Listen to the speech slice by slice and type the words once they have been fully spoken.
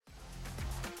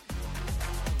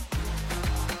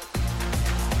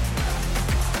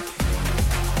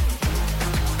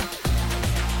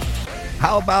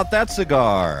How about that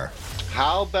cigar?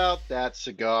 How about that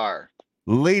cigar?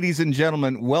 Ladies and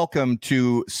gentlemen, welcome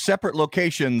to Separate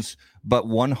Locations, but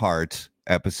One Heart,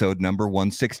 episode number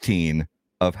 116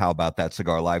 of How About That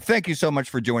Cigar Live. Thank you so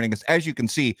much for joining us. As you can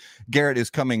see, Garrett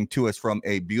is coming to us from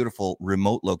a beautiful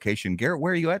remote location. Garrett,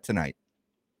 where are you at tonight?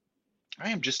 I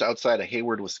am just outside of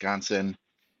Hayward, Wisconsin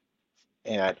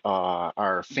at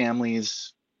our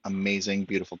family's amazing,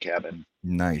 beautiful cabin.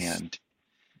 Nice. And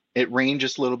it rained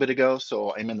just a little bit ago,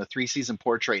 so I'm in the three-season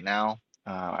porch right now.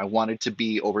 I wanted to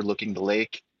be overlooking the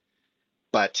lake,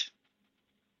 but...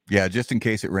 Yeah, just in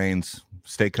case it rains,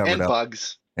 stay covered and up.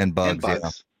 Bugs. And bugs. And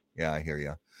bugs. Yeah, I hear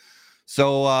you.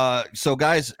 So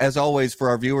guys, as always, for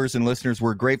our viewers and listeners,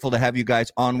 we're grateful to have you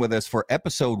guys on with us for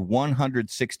episode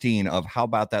 116 of How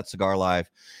About That Cigar Live.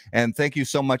 And thank you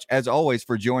so much, as always,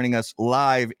 for joining us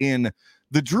live in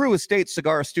the Drew Estate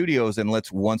Cigar Studios. And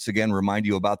let's once again remind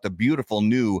you about the beautiful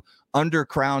new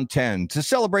Undercrown 10. To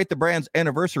celebrate the brand's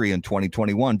anniversary in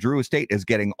 2021, Drew Estate is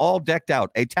getting all decked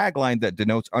out, a tagline that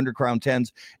denotes Undercrown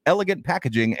 10's elegant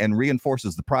packaging and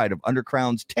reinforces the pride of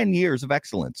Undercrown's 10 years of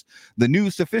excellence. The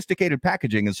new sophisticated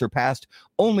packaging is surpassed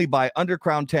only by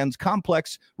Undercrown 10's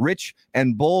complex, rich,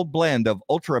 and bold blend of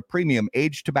ultra-premium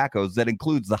aged tobaccos that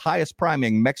includes the highest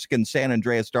priming Mexican San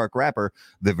Andreas dark wrapper,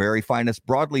 the very finest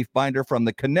broadleaf binder from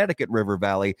the Connecticut River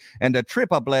Valley, and a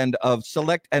tripa blend of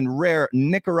select and rare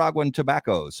Nicaraguan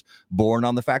tobaccos. Born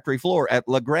on the factory floor at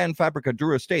La Gran Fabrica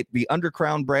Drew Estate, the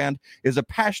Undercrown brand is a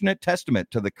passionate testament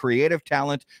to the creative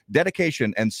talent,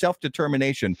 dedication, and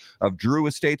self-determination of Drew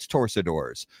Estate's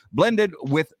torcedores. Blended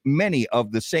with many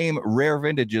of the same rare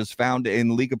vintages found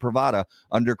in Liga Privada,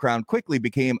 Undercrown quickly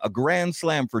became a grand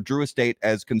slam for Drew Estate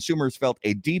as consumers felt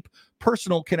a deep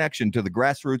personal connection to the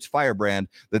grassroots firebrand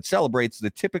that celebrates the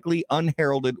typically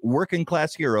unheralded working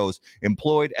class heroes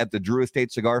employed at the Drew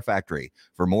Estate Cigar Factory.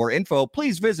 For more info,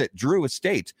 please visit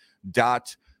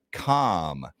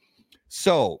drewestate.com.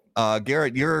 So,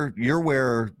 Garrett, you're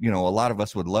where, a lot of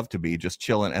us would love to be, just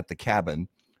chilling at the cabin.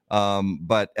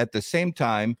 But at the same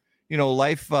time,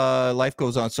 life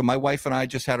goes on. So my wife and I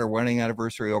just had our wedding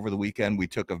anniversary over the weekend. We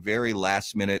took a very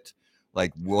last minute,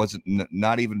 wasn't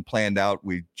not even planned out.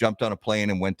 We jumped on a plane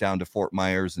and went down to Fort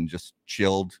Myers and just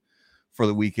chilled for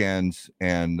the weekend,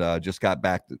 and just got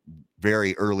back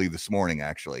very early this morning,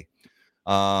 actually.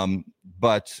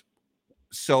 But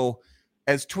so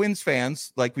as Twins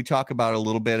fans, like we talk about a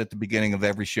little bit at the beginning of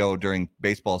every show during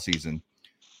baseball season,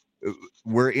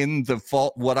 we're in the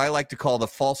what I like to call the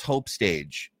false hope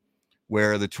stage,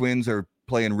 where the Twins are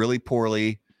playing really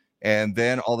poorly, and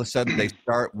then all of a sudden they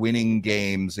start winning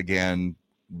games again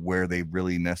where they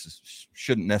really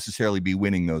shouldn't necessarily be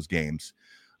winning those games.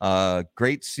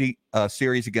 Great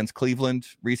series against Cleveland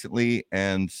recently,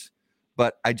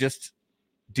 but I just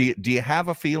do you have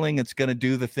a feeling it's going to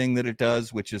do the thing that it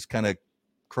does, which is kind of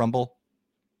crumble?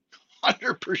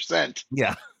 100%.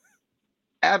 Yeah,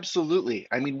 absolutely.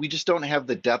 I mean, we just don't have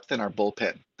the depth in our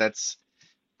bullpen. That's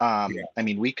I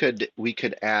mean, we could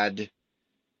add,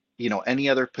 any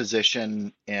other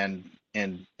position and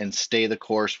stay the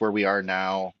course where we are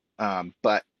now.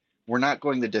 But we're not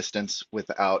going the distance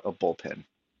without a bullpen.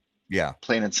 Yeah.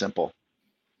 Plain and simple.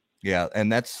 Yeah.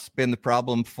 And that's been the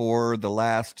problem for the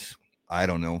last,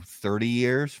 30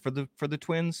 years for the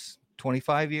Twins,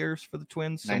 25 years for the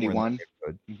Twins. 91.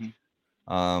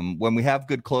 When we have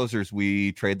good closers,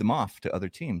 we trade them off to other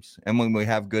teams. And when we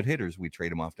have good hitters, we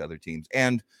trade them off to other teams.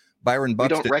 And Byron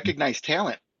Buxton. We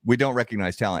don't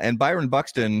recognize talent. And Byron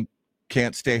Buxton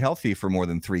can't stay healthy for more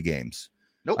than 3 games.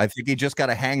 Nope. I think he just got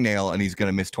a hangnail and he's going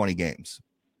to miss 20 games.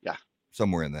 Yeah.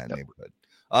 Somewhere in that neighborhood.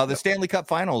 The Stanley Cup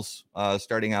Finals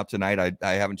starting out tonight.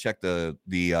 I haven't checked the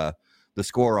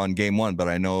score on game 1, but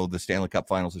I know the Stanley Cup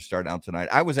Finals are starting out tonight.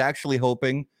 I was actually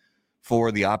hoping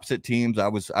for the opposite teams. I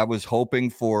was hoping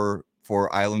for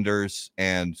Islanders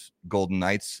and Golden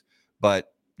Knights, but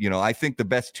I think the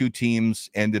best 2 teams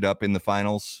ended up in the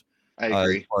finals. I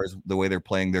agree. As far as the way they're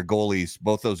playing, their goalies,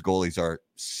 both those goalies are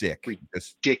sick.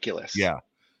 Ridiculous. Yeah.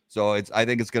 So I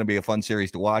think it's going to be a fun series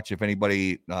to watch. If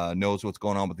anybody knows what's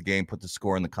going on with the game, put the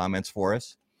score in the comments for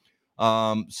us.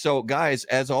 So guys,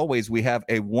 as always, we have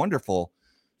a wonderful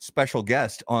special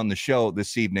guest on the show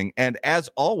this evening. And as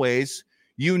always,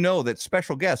 that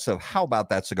special guests of How About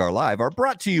That Cigar Live are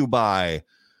brought to you by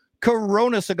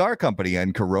Corona Cigar Company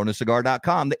and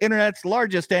coronacigar.com, the internet's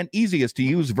largest and easiest to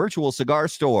use virtual cigar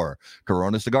store.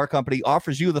 Corona Cigar Company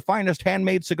offers you the finest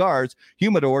handmade cigars,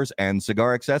 humidors, and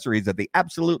cigar accessories at the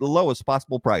absolute lowest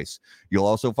possible price. You'll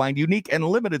also find unique and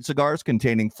limited cigars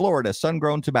containing Florida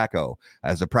sun-grown tobacco.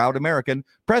 As a proud American,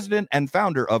 president and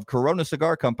founder of Corona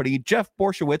Cigar Company, Jeff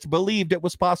Borshowitz believed it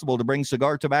was possible to bring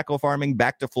cigar tobacco farming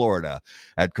back to Florida.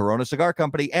 At Corona Cigar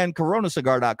Company and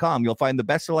coronacigar.com, you'll find the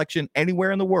best selection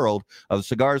anywhere in the world of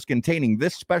cigars containing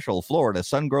this special Florida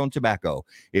sun-grown tobacco.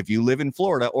 If you live in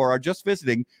Florida or are just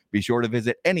visiting, be sure to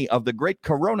visit any of the great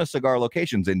Corona cigar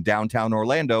locations in downtown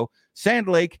Orlando, Sand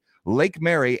Lake, Lake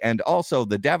Mary, and also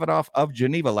the Davidoff of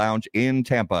Geneva Lounge in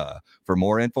Tampa. For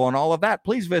more info on all of that,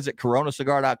 please visit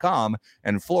coronacigar.com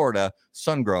and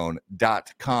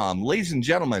floridasungrown.com. Ladies and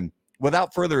gentlemen,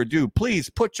 without further ado, please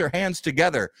put your hands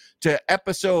together to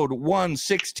episode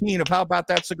 116 of How About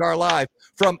That Cigar Live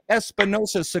from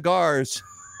Espinosa Cigars.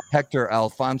 Hector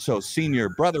Alfonso Sr.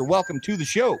 Brother, welcome to the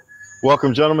show.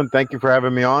 Welcome, gentlemen. Thank you for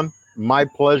having me on. My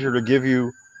pleasure to give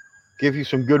you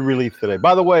some good relief today.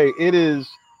 By the way, it is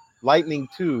Lightning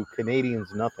 2,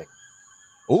 Canadians nothing.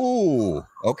 Ooh,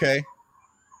 okay.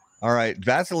 All right.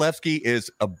 Vasilevsky is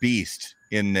a beast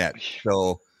in net.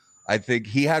 So I think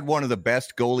he had one of the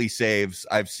best goalie saves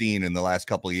I've seen in the last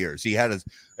couple of years. He had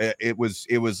it was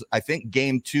I think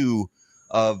game 2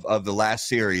 of the last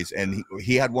series, and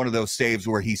he had one of those saves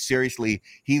where he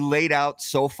laid out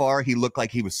so far he looked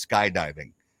like he was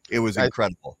skydiving. It was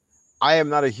incredible. I am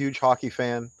not a huge hockey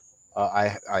fan.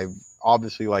 I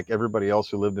obviously, like everybody else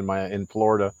who lived in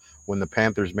Florida when the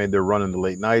Panthers made their run in the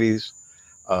late 90s.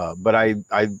 But I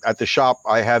at the shop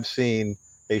I have seen,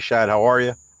 hey Shad, how are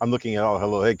you? I'm looking at,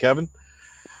 hello, hey Kevin.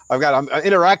 I'm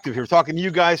interactive here, talking to you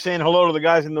guys, saying hello to the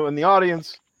guys in the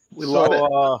audience. We love it.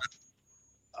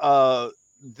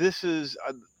 This is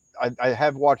I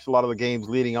have watched a lot of the games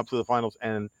leading up to the finals,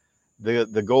 and the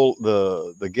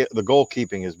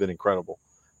goalkeeping has been incredible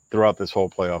throughout this whole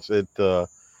playoffs.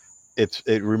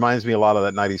 It reminds me a lot of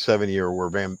that '97 year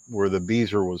where the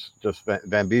Beezer was just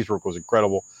Van Beesbroek was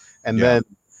incredible, and then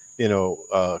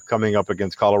coming up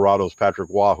against Colorado's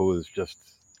Patrick Waugh, who is just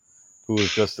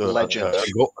a legend.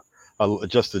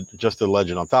 Just a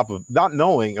legend. On top of not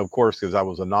knowing, of course, because I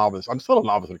was a novice. I'm still a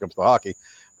novice when it comes to hockey,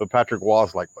 but Patrick Waugh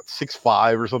is like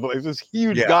 6'5" or something. He's this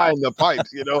huge guy in the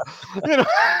pipes,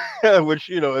 which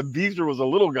and Beezer was a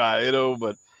little guy,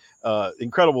 but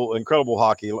incredible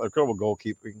hockey, incredible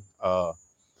goalkeeping.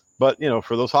 But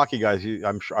for those hockey guys,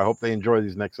 I hope they enjoy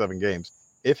these next 7 games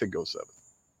if it goes 7.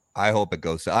 I hope it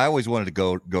goes. I always wanted to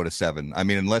go to 7. I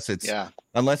mean, unless it's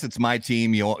my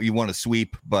team, you want to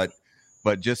sweep, but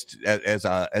just as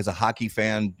a hockey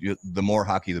fan, the more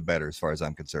hockey, the better, as far as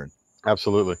I'm concerned.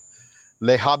 Absolutely,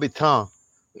 les habitants.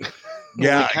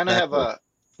 Yeah, we kind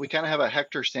of have a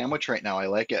Hector sandwich right now. I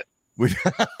like it.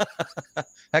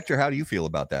 Hector, how do you feel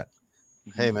about that?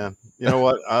 Hey man, you know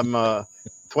what? I'm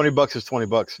 $20 is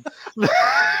 $20.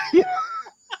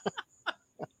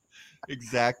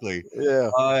 Exactly. Yeah.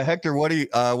 Hector, what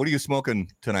are you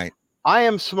smoking tonight? I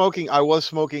was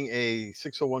smoking a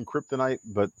 601 Kryptonite,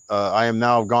 but I am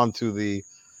now gone to the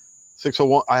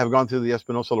 601. I have gone to the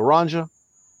Espinosa Laranja,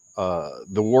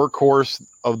 the workhorse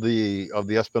of the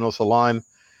Espinosa line,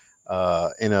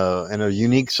 in a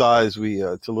unique size.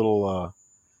 It's a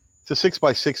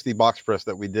 6x60 box press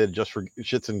that we did just for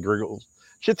shits and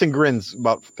grins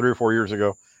about 3 or 4 years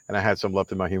ago, and I had some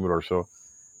left in my humidor, so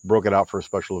broke it out for a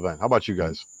special event. How about you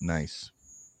guys? Nice.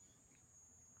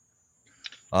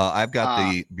 I've got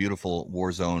the beautiful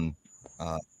Warzone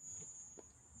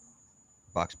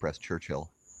box press Churchill.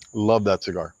 Love that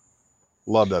cigar.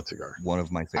 One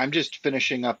of my favorites. I'm just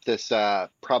finishing up this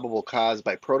Probable Cause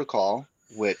by Protocol,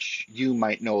 which you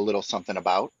might know a little something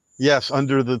about. Yes,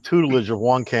 under the tutelage of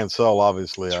Juan Cancel,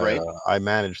 obviously. That's right. I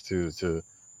managed to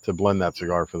blend that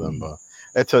cigar for them.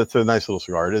 It's a nice little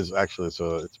cigar. It is actually. It's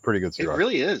a pretty good cigar. It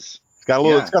really is. It's got a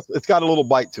little. It's got a little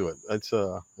bite to it. It's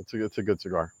a good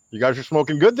cigar. You guys are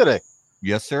smoking good today.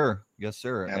 Yes, sir.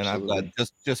 Absolutely. And I've got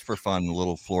just for fun a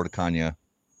little Florida Cagna,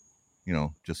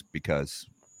 just because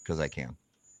I can.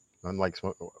 Unlike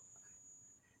smoke.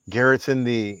 Garrett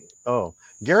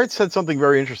said something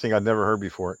very interesting I'd never heard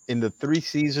before. In the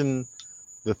 3-season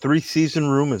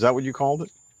room, is that what you called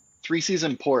it?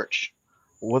 3-season porch.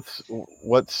 What's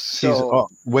season?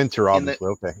 Winter, obviously.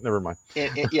 Okay, never mind.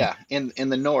 In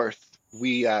the north,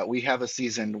 we have a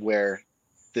season where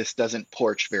this doesn't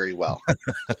porch very well.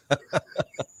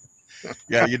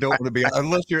 Yeah, you don't want to be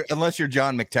unless you're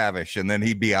John McTavish, and then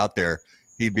he'd be out there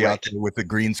out there with the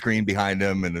green screen behind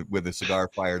him and with a cigar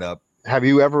fired up. Have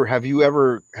you ever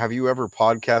podcast? Have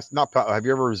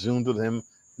you ever Zoomed with him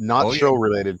not show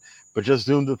related, but just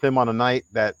zoomed with him on a night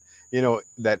that,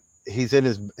 that he's in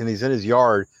his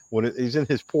yard when he's in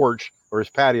his porch or his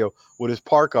patio with his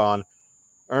park on,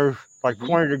 or like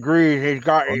 20 degrees. He's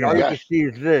got all you can see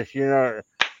is this,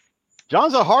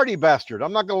 John's a hardy bastard.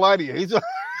 I'm not gonna lie to you.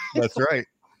 That's right.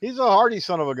 He's a hardy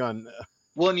son of a gun.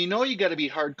 Well, and you got to be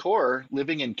hardcore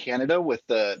living in Canada with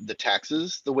the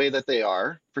taxes the way that they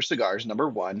are for cigars, number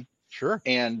one. Sure.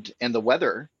 And the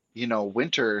weather,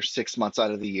 winter 6 months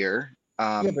out of the year.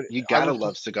 You gotta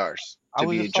love cigars to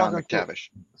be John McTavish.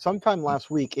 Sometime last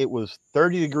week it was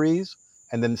 30 degrees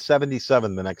and then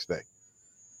 77 the next day.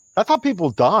 That's how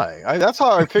people die. That's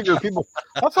how I figure people.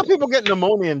 That's how people get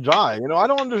pneumonia and die. I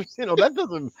don't understand.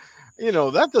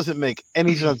 That doesn't make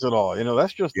any sense at all.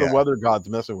 That's just the weather gods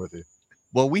messing with you.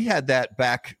 Well, we had that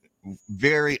back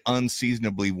very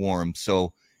unseasonably warm.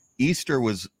 So Easter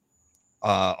was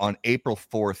on April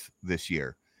 4th this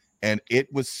year, and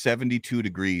it was 72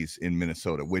 degrees in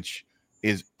Minnesota, which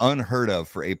is unheard of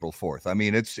for April 4th. I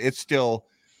mean, it's still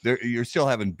there. You're still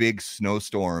having big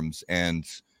snowstorms and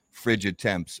frigid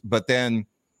temps. But then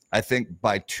I think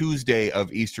by Tuesday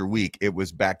of Easter week, it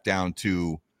was back down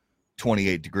to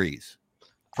 28 degrees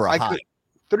for a high.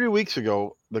 3 weeks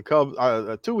ago, the Cubs,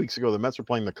 2 weeks ago, the Mets were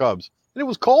playing the Cubs, and it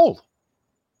was cold.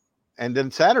 And then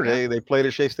Saturday, they played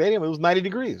at Shea Stadium. It was 90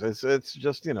 degrees. It's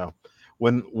just,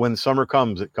 when summer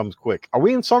comes, it comes quick. Are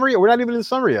we in summer yet? We're not even in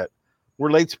summer yet.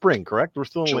 We're late spring, correct? We're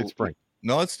still in late spring.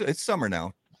 No, it's summer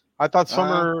now. I thought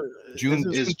summer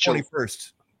June is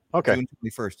 21st. Okay, June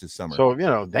 21st is summer. So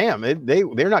damn,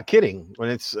 they're not kidding when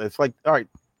it's like, all right,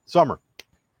 summer,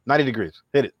 90 degrees,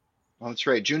 hit it. Well, that's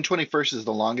right. June 21st is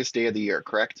the longest day of the year,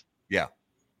 correct? Yeah,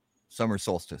 summer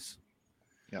solstice.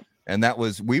 Yep. And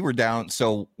we were down.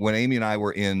 So when Amy and I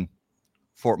were in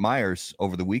Fort Myers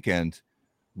over the weekend,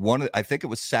 I think it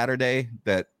was Saturday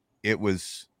that it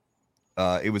was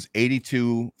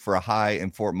 82 for a high in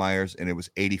Fort Myers, and it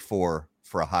was 84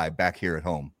 for a high back here at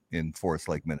home in Forest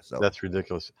Lake, Minnesota. That's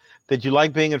ridiculous. Did you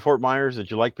like being in Fort Myers?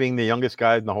 Did you like being the youngest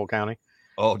guy in the whole county?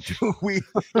 Oh,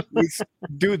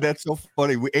 dude, that's so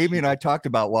funny. Amy and I talked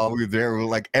about while we were there. We were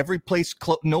like, every place,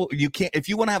 no, you can't. If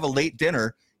you want to have a late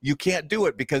dinner, you can't do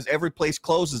it because every place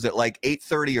closes at like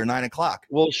 8:30 or 9 o'clock.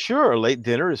 Well, sure, late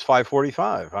dinner is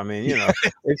 5:45. I mean,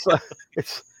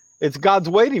 it's God's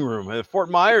waiting room. Fort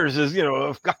Myers is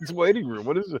God's waiting room.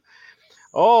 What is it?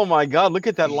 Oh my God! Look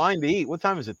at that line to eat. What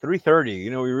time is it? 3:30.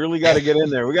 We really got to get in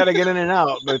there. We got to get in and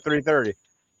out by 3:30.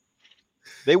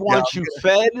 They want you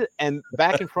fed and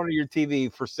back in front of your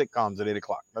TV for sitcoms at 8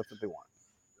 o'clock. That's what they want.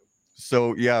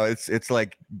 So it's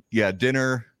like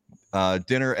dinner at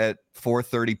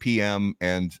 4:30 p.m.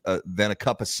 and then a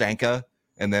cup of Sanka,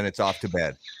 and then it's off to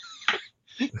bed.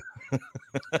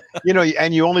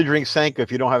 And you only drink Sanka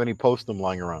if you don't have any Postum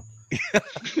lying around.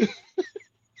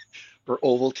 Or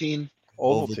Ovaltine.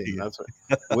 Ovaltine, that's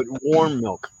right. With warm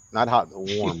milk, not hot,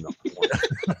 warm milk.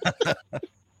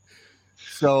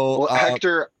 So,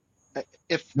 Hector,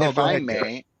 if I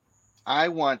may, I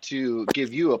want to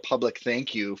give you a public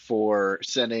thank you for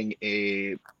sending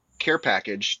a care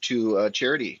package to a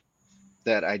charity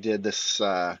that I did this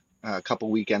a couple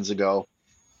weekends ago.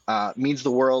 Means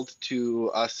the world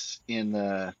to us in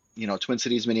the Twin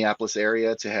Cities, Minneapolis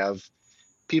area to have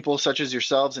people such as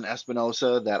yourselves in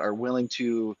Espinosa that are willing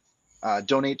to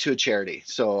donate to a charity.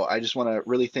 So I just want to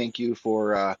really thank you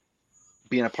for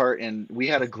being a part, and we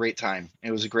had a great time.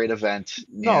 It was a great event.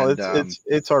 No,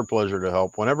 it's our pleasure to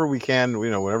help whenever we can.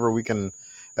 Whenever we can,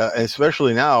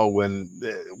 especially now when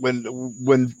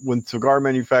cigar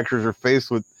manufacturers are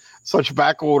faced with such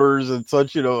back orders and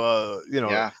such, to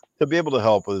be able to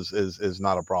help is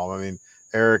not a problem. I mean,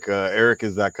 Eric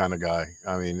is that kind of guy.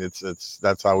 I mean,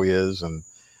 that's how he is, and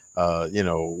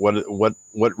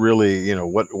what really,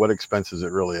 what expense is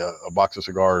it really a box of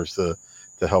cigars to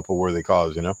help a worthy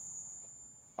cause,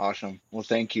 Awesome. Well,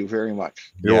 thank you very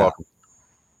much. You're welcome.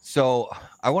 So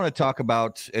I want to talk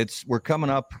about we're coming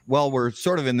up. Well, we're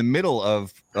sort of in the middle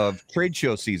of trade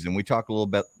show season. We talked a little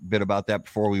bit about that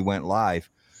before we went live.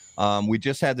 We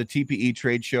just had the TPE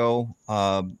trade show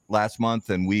last month,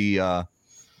 and we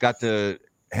got to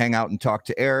hang out and talk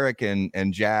to Eric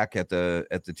and Jack at the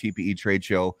TPE trade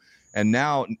show. And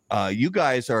now you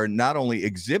guys are not only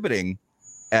exhibiting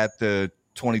at the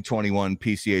 2021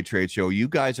 PCA trade show, you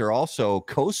guys are also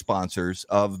co-sponsors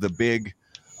of the big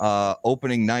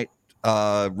opening night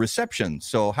reception.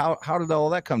 So how did all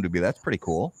that come to be? That's pretty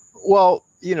cool. Well,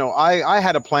 I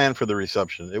had a plan for the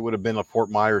reception. It would have been a Fort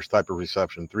Myers type of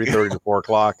reception, 3:30 to 4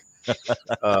 o'clock.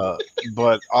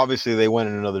 But obviously they went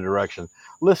in another direction.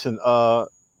 Listen, the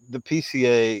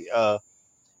PCA,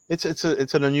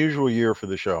 it's an unusual year for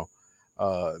the show.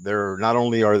 There not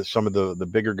only are some of the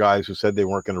bigger guys who said they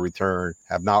weren't going to return,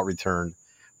 have not returned,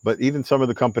 but even some of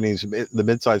the companies, the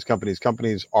mid-sized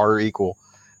companies are equal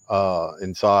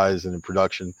in size and in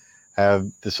production, have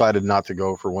decided not to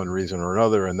go for one reason or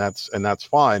another, and that's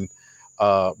fine.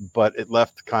 But it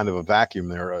left kind of a vacuum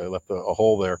there. It left a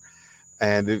hole there,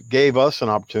 and it gave us an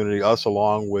opportunity, us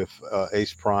along with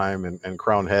Ace Prime and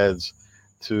Crown Heads,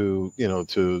 to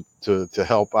to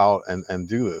help out and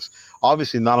do this.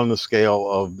 Obviously, not on the scale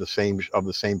of the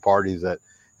same parties that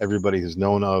everybody has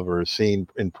known of or seen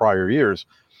in prior years,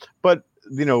 but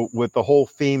with the whole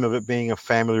theme of it being a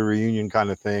family reunion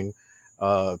kind of thing,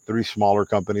 3 smaller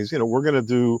companies,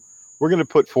 we're gonna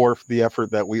put forth the effort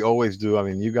that we always do. I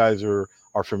mean, you guys are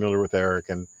familiar with Eric,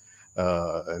 and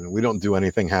we don't do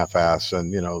anything half-ass,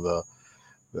 and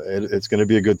it's going to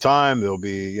be a good time. There'll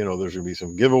be, there's going to be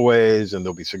some giveaways, and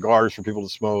there'll be cigars for people to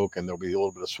smoke, and there'll be a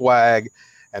little bit of swag,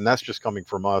 and that's just coming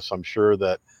from us. I'm sure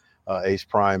that Ace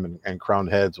Prime and Crown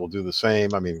Heads will do the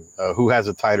same. I mean, who has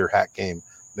a tighter hat game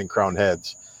than Crown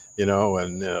Heads?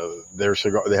 And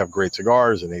they have great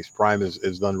cigars, and Ace Prime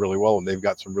is done really well, and they've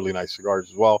got some really nice cigars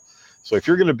as well. So if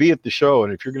you're going to be at the show,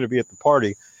 and if you're going to be at the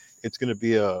party, it's going to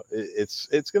be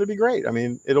it's going to be great. I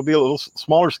mean, it'll be a little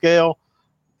smaller scale,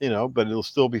 but it'll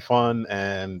still be fun.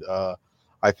 And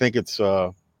I think it's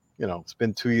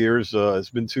been 2 years. It's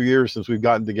been 2 years since we've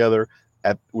gotten together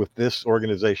with this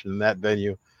organization in that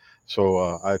venue.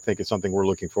 So I think it's something we're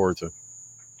looking forward to.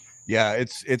 Yeah,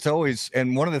 it's always,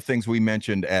 and one of the things we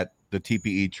mentioned at the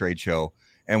TPE trade show,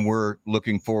 and we're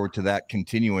looking forward to that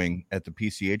continuing at the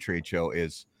PCA trade show,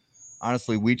 is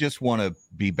honestly, we just want to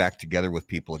be back together with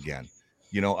people again.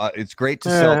 It's great to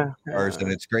sell cigars,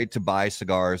 and it's great to buy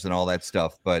cigars and all that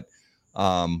stuff, but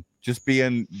just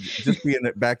being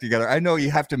back together. I know you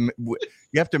have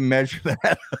to measure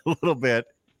that a little bit,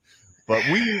 but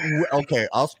okay,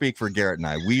 I'll speak for Garrett and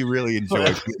I. We really enjoy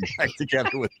getting back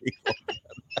together with people.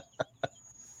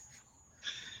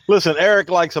 Listen, Eric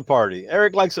likes a party.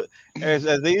 Eric likes, as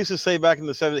they used to say back in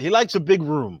the 70s, he likes a big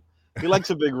room. He likes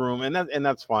a big room, and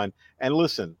that's fine. And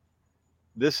listen,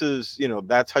 this is,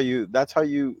 that's how you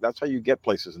get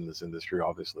places in this industry.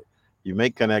 Obviously, you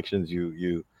make connections,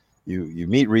 you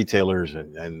meet retailers,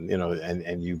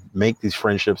 and you make these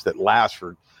friendships that last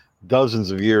for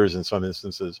dozens of years in some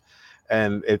instances,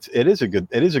 and it is a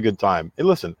good time. And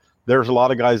listen, there's a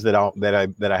lot of guys that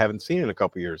I haven't seen in a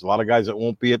couple of years. A lot of guys that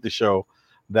won't be at the show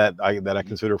that I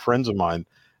consider friends of mine.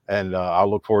 And I'll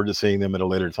look forward to seeing them at a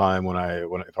later time when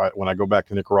I go back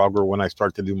to Nicaragua, when I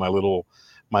start to do my little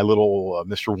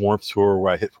Mr. Warmth tour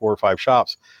where I hit 4 or 5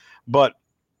 shops. But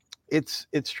it's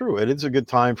true. It is a good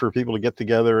time for people to get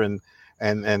together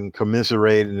and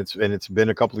commiserate. And it's been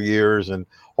a couple of years, and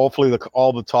hopefully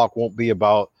all the talk won't be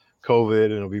about COVID,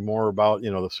 and it'll be more about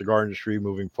the cigar industry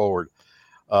moving forward.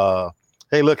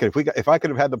 Hey, look, if I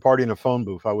could have had the party in a phone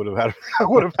booth, I would have had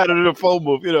it in a phone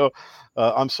booth.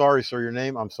 I'm sorry, sir, your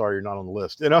name. I'm sorry, you're not on the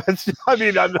list.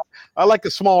 I like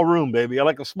a small room, baby. I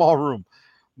like a small room,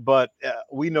 but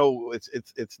we know it's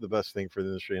the best thing for the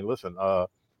industry. And listen,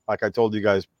 like I told you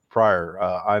guys prior,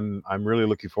 I'm really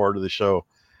looking forward to the show.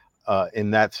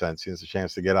 In that sense, it's a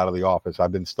chance to get out of the office.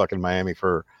 I've been stuck in Miami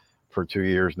for 2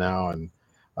 years now, and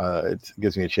it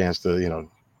gives me a chance to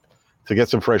get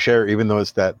some fresh air, even though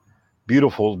it's that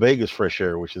beautiful Vegas fresh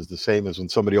air, which is the same as when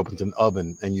somebody opens an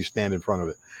oven and you stand in front of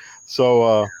it.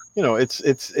 So it's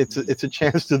a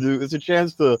chance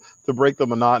to break the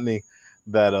monotony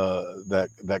that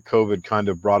COVID kind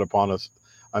of brought upon us.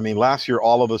 I mean, last year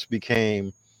all of us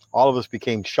became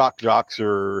shock jocks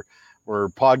or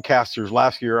podcasters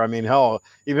last year. I mean, hell,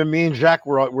 even me and Jack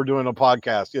were doing a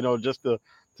podcast, just to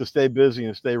stay busy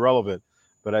and stay relevant.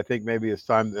 But I think maybe it's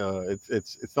time.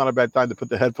 It's not a bad time to put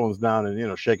the headphones down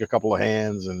and shake a couple of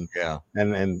hands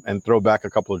and throw back a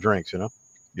couple of drinks.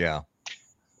 Yeah.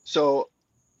 So,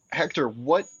 Hector,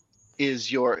 what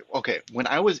is when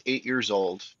I was 8 years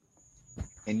old,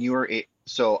 and you were 8,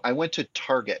 so I went to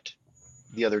Target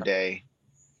the other day,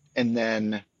 and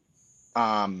then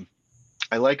I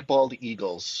like bald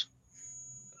eagles.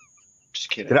 Just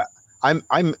kidding.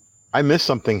 I missed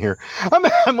something here.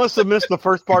 I must have missed the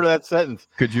first part of that sentence.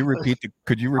 Could you repeat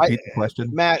the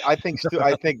question, Matt? I think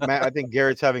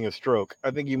Garrett's having a stroke.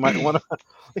 I think you might want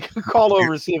to call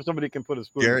over and see if somebody can put a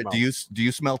spoon. Garrett, do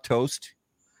you smell toast?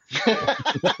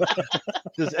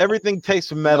 Does everything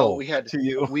taste metal? No, to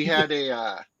you? We had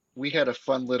a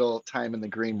fun little time in the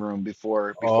green room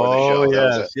before the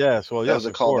show. Yes. Well, that was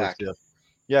a callback.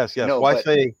 Yes. No,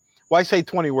 why say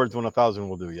 20 words when 1,000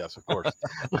 will do? Yes, of course.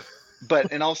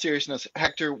 But in all seriousness,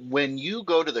 Hector, when you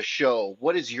go to the show,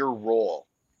 what is your role?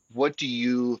 What do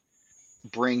you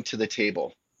bring to the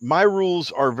table? my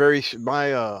rules are very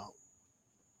I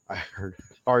heard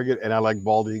Target, and I like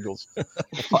bald eagles.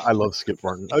 I love Skip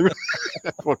Martin.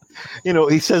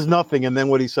 He says nothing, and then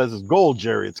what he says is gold,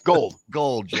 Jerry. It's gold.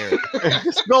 Gold, Jerry.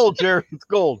 It's gold, Jerry. It's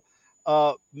gold.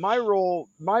 My role,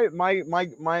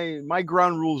 my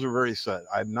ground rules are very set.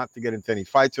 I'm not to get into any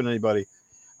fights with anybody.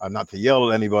 I'm not to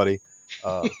yell at anybody.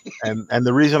 And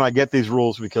the reason I get these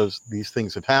rules because these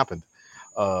things have happened.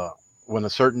 When a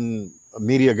certain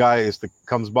media guy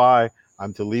comes by,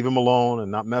 I'm to leave him alone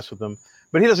and not mess with him.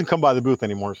 But he doesn't come by the booth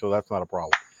anymore, so that's not a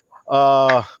problem.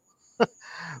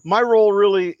 My role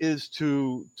really is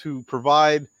to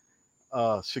provide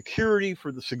security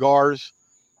for the cigars,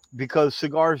 because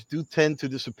cigars do tend to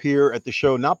disappear at the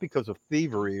show, not because of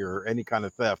thievery or any kind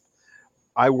of theft.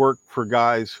 I work for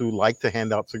guys who like to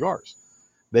hand out cigars.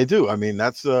 They do. I mean,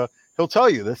 that's he'll tell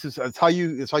you it's how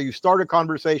you start a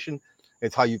conversation.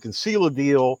 It's how you conceal a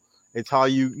deal. It's how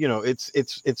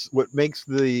it's what makes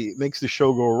the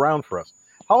show go around for us.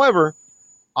 However,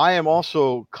 I am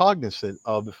also cognizant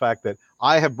of the fact that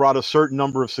I have brought a certain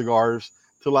number of cigars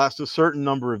to last a certain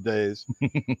number of days,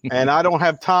 and I don't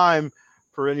have time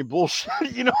for any bullshit,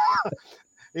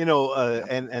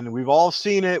 and we've all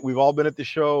seen it. We've all been at the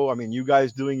show. I mean, you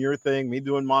guys doing your thing, me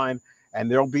doing mine, and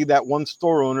there'll be that one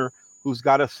store owner who's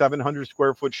got a 700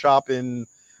 square foot shop in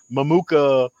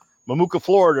Mamuka,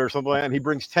 Florida or something like that, and he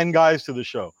brings 10 guys to the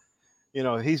show.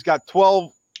 He's got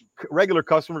 12 regular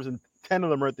customers and 10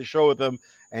 of them are at the show with him,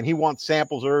 and he wants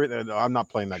samples or everything. I'm not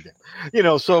playing that game.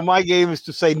 So my game is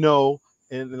to say no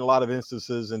in a lot of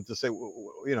instances, and to say,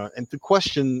 and to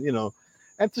question,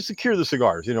 and to secure the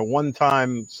cigars. One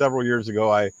time several years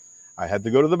ago, I had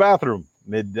to go to the bathroom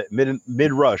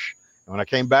mid rush, and when I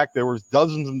came back, there was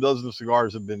dozens and dozens of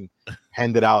cigars had been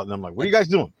handed out, and I'm like, "What are you guys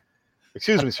doing?"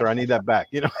 "Excuse me, sir, I need that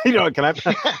back." Can I?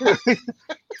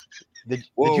 Did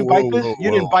you bite this?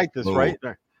 You didn't bite this, right?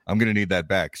 I'm gonna need that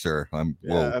back, sir.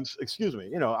 Excuse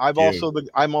me. I'm also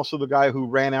the guy who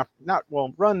ran after.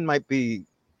 Run might be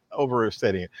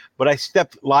overstating it, but I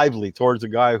stepped lively towards a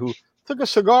guy who took a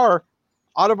cigar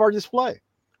out of our display.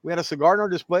 We had a cigar in our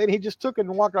display, and he just took it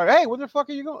and walked out. "Hey, where the fuck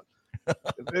are you going?"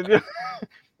 They're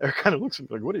kind of looks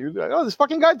like, "What are you doing?" "Oh, this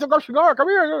fucking guy took our cigar. Come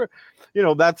here."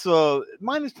 That's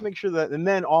mine is to make sure that, and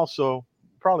then also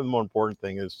probably the more important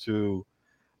thing is to,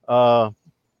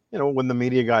 when the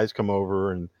media guys come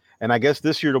over, and I guess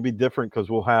this year it'll be different because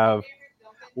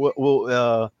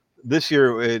this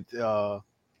year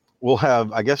we'll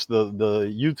have, I guess the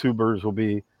YouTubers will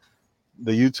be,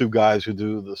 the YouTube guys who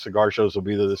do the cigar shows will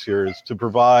be there this year, is to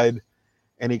provide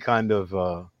any kind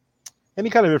of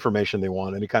information they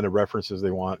want, any kind of references they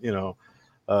want. They want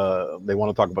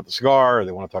to talk about the cigar,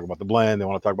 they want to talk about the blend, they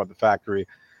want to talk about the factory.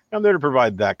 I'm there to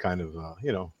provide that kind of,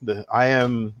 I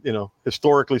am,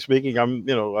 historically speaking,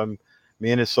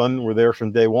 me and his son were there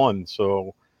from day one.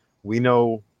 So we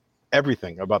know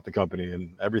everything about the company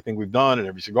and everything we've done and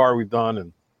every cigar we've done.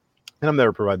 And I'm there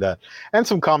to provide that and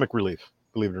some comic relief,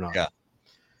 believe it or not. Yeah.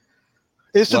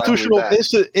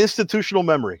 Institutional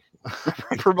memory.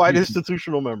 Provide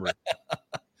institutional memory.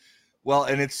 Well,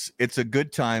 and it's a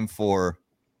good time for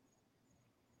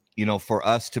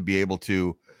us to be able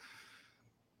to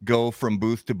go from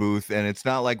booth to booth, and it's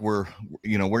not like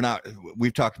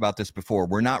we've talked about this before.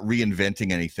 We're not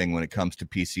reinventing anything when it comes to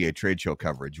PCA trade show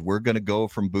coverage. We're going to go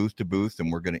from booth to booth,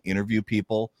 and we're going to interview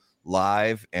people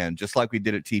live, and just like we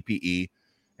did at TPE,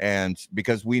 and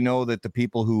because we know that the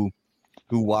people who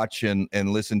watch and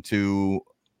listen to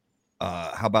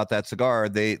How About That Cigar,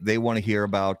 they want to hear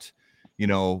about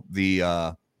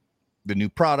the new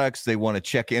products. They want to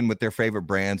check in with their favorite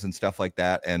brands and stuff like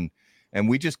that, and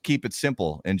we just keep it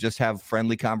simple and just have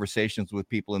friendly conversations with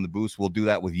people in the booths. We'll do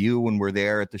that with you when we're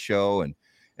there at the show, and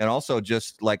also,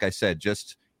 just like I said,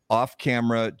 just off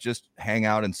camera, just hang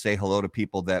out and say hello to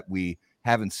people that we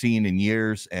haven't seen in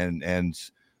years, and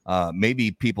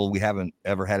maybe people we haven't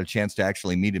ever had a chance to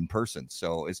actually meet in person.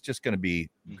 So it's just going to be.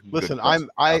 Listen,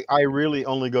 I really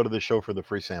only go to the show for the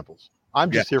free samples.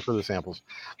 I'm just here for the samples.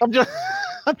 I'm just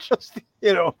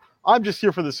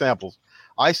here for the samples.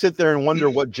 I sit there and wonder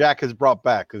what Jack has brought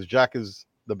back, because Jack is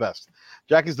the best.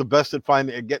 Jack is the best at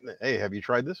getting it. "Hey, have you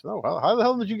tried this?" "No." "How the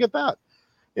hell did you get that?"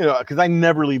 Because I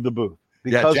never leave the booth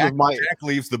because Jack, of my. Jack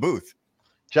leaves the booth.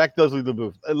 Jack does leave the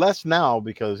booth. Less now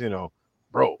because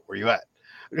bro, where you at?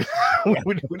 we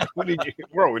need you,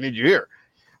 bro. We need you here.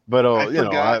 But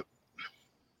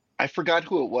I forgot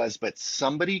who it was, but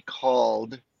somebody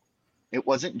called. It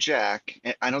wasn't Jack.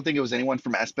 I don't think it was anyone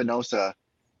from Espinosa,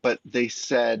 but they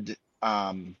said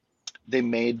they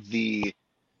made the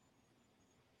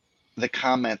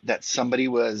comment that somebody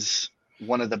was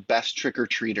one of the best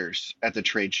trick-or-treaters at the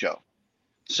trade show.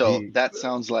 So that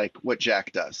sounds like what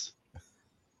Jack does.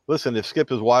 Listen, if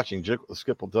Skip is watching,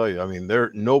 Skip will tell you. I mean,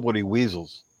 nobody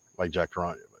weasels like Jack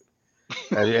Tarania.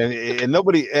 And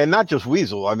nobody, and not just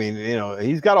weasel. I mean,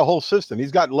 he's got a whole system.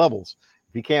 He's got levels.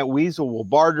 If he can't weasel, we'll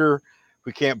barter. If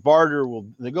we can't barter, we'll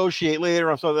negotiate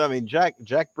later on something. I mean, Jack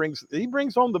brings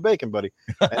home the bacon, buddy.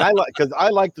 And I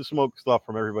like to smoke stuff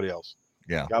from everybody else.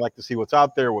 Yeah, I like to see what's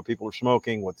out there, what people are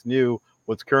smoking, what's new,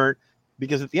 what's current.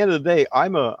 Because at the end of the day,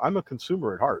 I'm a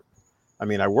consumer at heart. I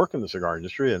mean, I work in the cigar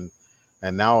industry, and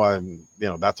now I'm,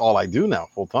 that's all I do now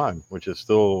full time, which is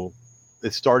still.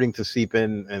 It's starting to seep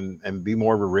in and be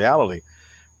more of a reality,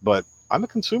 but I'm a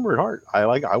consumer at heart. I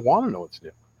want to know what's new.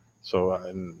 So,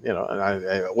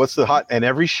 what's the hot, and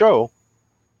every show,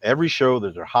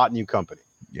 there's a hot new company.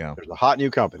 Yeah. There's a hot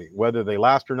new company, whether they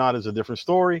last or not is a different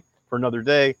story for another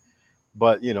day.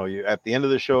 But, you at the end of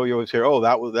the show, you always hear, oh,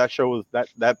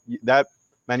 that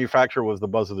manufacturer was the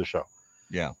buzz of the show.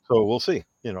 Yeah. So we'll see,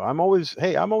 I'm always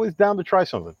down to try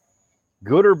something,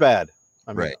 good or bad.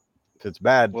 I mean, right. If it's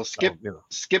bad, well,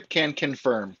 Skip can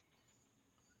confirm.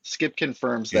 Skip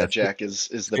confirms that Jack is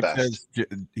the best.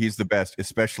 He's the best,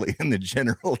 especially in the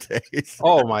general days.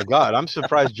 Oh my God, I'm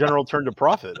surprised General turned a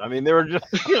profit. I mean, they were just,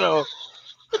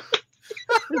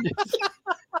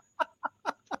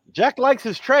 Jack likes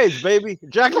his trades, baby.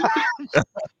 Jack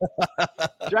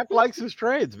likes his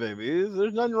trades, baby.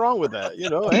 There's nothing wrong with that.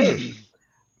 Hey,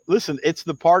 listen, it's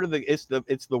the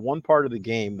one part of the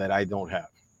game that I don't have.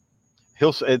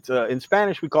 It's in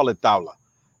Spanish we call it tabla,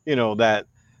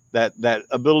 that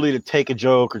ability to take a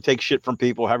joke or take shit from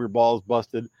people, have your balls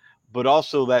busted, but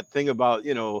also that thing about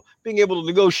being able to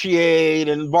negotiate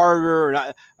and barter,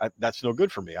 and that's no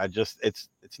good for me.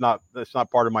 That's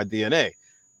not part of my DNA.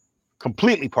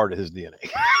 Completely part of his DNA.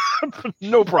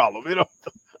 No problem.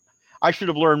 I should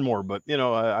have learned more, but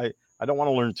I don't want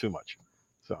to learn too much.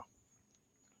 So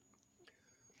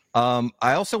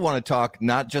I also want to talk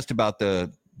not just about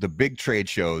the big trade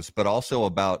shows, but also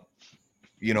about,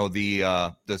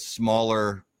 the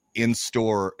smaller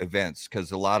in-store events.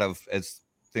 Cause a lot of, as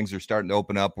things are starting to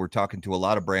open up, we're talking to a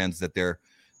lot of brands that they're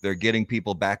getting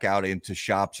people back out into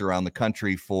shops around the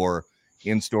country for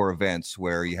in-store events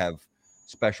where you have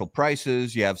special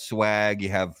prices, you have swag, you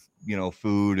have,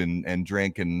 food and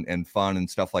drink and fun and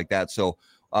stuff like that. So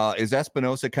is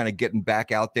Espinosa kind of getting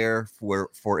back out there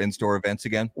for in-store events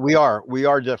again? We are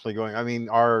definitely going. I mean,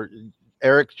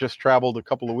 Eric just traveled a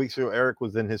couple of weeks ago. Eric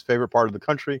was in his favorite part of the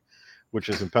country, which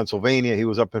is in Pennsylvania. He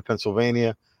was up in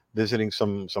Pennsylvania visiting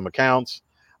some accounts.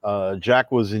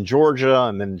 Jack was in Georgia,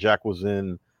 and then Jack was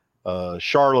in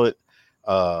Charlotte.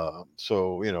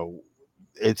 So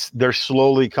they're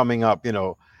slowly coming up.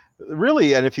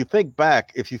 Really. And if you think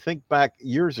back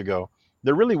years ago,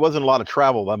 there really wasn't a lot of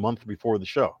travel that month before the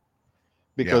show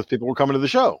because people were coming to the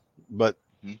show. But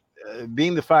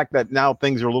being the fact that now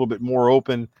things are a little bit more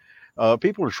open.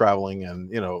 People are traveling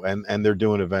and they're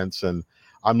doing events, and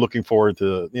I'm looking forward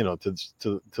to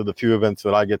to the few events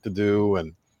that I get to do,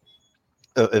 and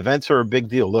events are a big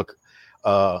deal. Look,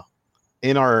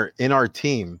 in our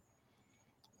team,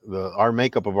 our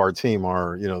makeup of our team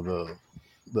are the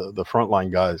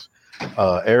frontline guys.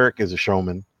 Eric is a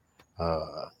showman.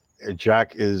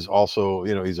 Jack is also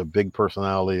he's a big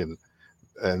personality,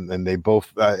 and they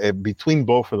both between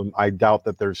both of them, I doubt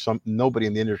that there's nobody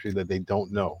in the industry that they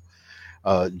don't know.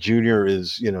 Junior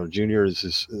is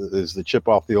the chip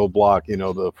off the old block.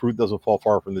 The fruit doesn't fall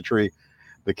far from the tree.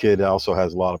 The kid also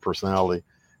has a lot of personality,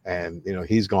 and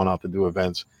he's gone out to do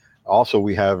events. Also,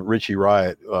 we have Richie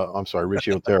Riot.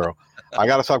 Richie Otero. I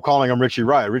got to stop calling him Richie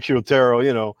Riot. Richie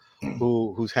Otero,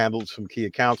 who's handled some key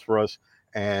accounts for us,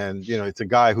 and it's a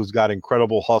guy who's got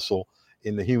incredible hustle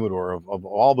in the humidor. Of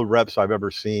all the reps I've ever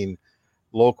seen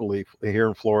locally here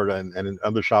in Florida and in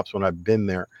other shops when I've been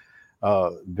there.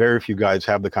 Very few guys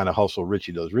have the kind of hustle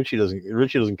Richie does. Richie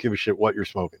doesn't give a shit what you're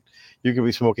smoking. You could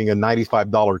be smoking a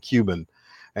 $95 Cuban,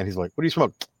 and he's like, "What do you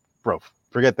smoke, bro?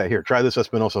 Forget that. Here, try this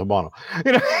Espinosa Habano."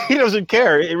 He doesn't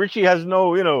care. Richie has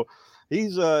no,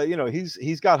 he's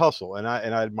got hustle, and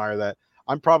I admire that.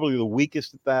 I'm probably the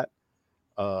weakest at that.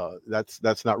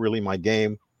 That's not really my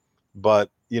game,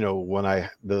 but when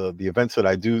the events that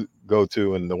I do go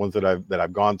to and the ones that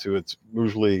I've gone to, it's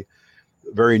usually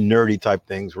very nerdy type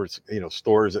things where it's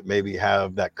stores that maybe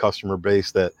have that customer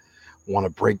base that want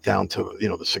to break down to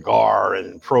the cigar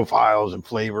and profiles and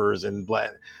flavors and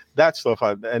blend that stuff.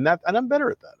 And I'm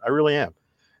better at that. I really am.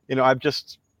 I've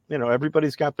just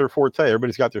everybody's got their forte,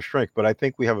 everybody's got their strength, but I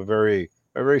think we have a very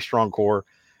strong core,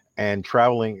 and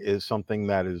traveling is something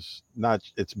that is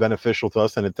it's beneficial to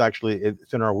us, and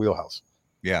it's in our wheelhouse.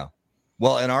 Yeah.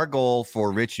 Well, and our goal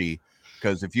for Richie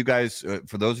because if you guys,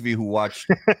 for those of you who watched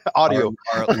Audio.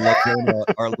 our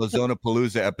Lazona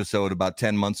Palooza episode about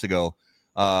 10 months ago,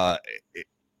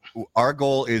 our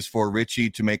goal is for Richie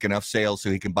to make enough sales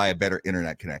so he can buy a better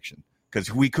internet connection,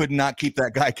 because we could not keep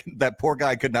that poor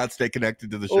guy could not stay connected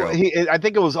to the show. I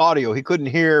think it was audio. He couldn't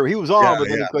hear. He was on, but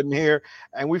then he couldn't hear.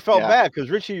 And we felt bad because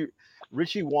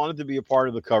Richie wanted to be a part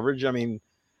of the coverage. I mean,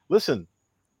 listen,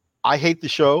 I hate the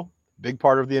show. Big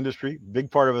part of the industry, big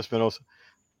part of Espinosa.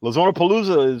 Lazona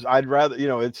Palooza is, I'd rather,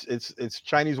 it's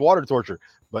Chinese water torture,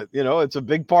 but it's a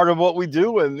big part of what we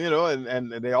do, and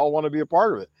and they all want to be a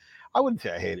part of it. I wouldn't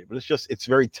say I hate it, but it's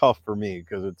very tough for me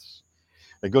because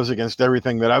it goes against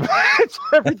everything that I've wanted.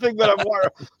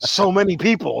 So many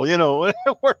people,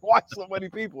 why so many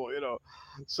people,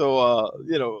 So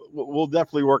we'll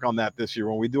definitely work on that this year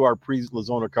when we do our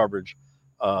pre-Lazona coverage.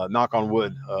 Knock on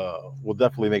wood. We'll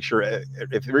definitely make sure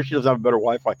if Richie doesn't have a better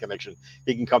Wi-Fi connection,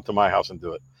 he can come to my house and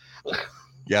do it.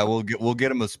 Yeah, we'll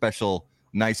get him a special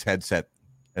nice headset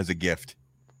as a gift,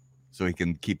 so he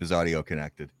can keep his audio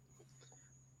connected.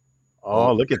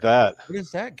 Oh, look at that! What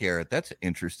is that, Garrett? That's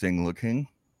interesting looking.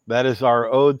 That is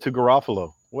our ode to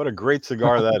Garofalo. What a great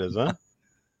cigar that is, huh?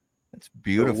 That's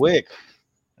beautiful. The wick.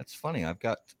 That's funny. I've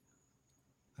got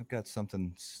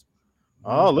something.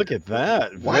 Oh, look at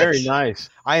that. What? Very nice.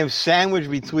 I am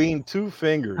sandwiched between two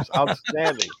fingers.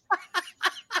 Outstanding.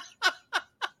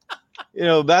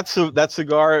 That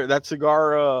cigar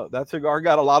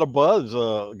got a lot of buzz.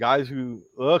 Guys who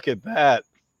look at that.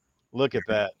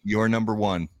 You're number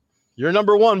one. You're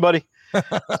number one, buddy.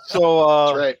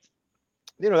 So That's right.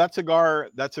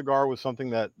 that cigar was something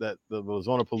that the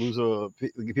Lazona Palooza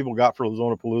people got for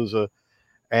Lazona Palooza,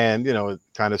 and it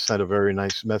kind of sent a very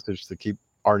nice message to keep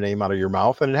our name out of your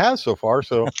mouth, and it has so far.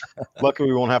 So luckily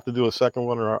we won't have to do a second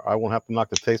one, or I won't have to knock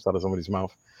the taste out of somebody's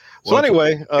mouth. So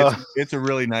anyway, it's a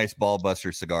really nice ball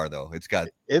buster cigar, though. It's got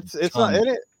it's not in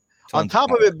it. On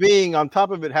top of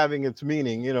it having its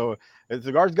meaning, the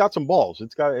cigar's got some balls. I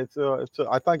think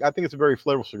it's a very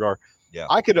flavorful cigar. Yeah,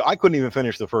 I couldn't even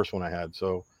finish the first one I had.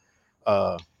 So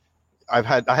I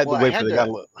had to wait for they got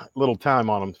a little time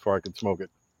on them before I could smoke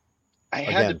it. I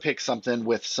had to pick something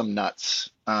with some nuts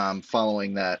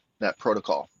following that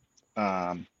protocol.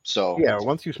 So yeah,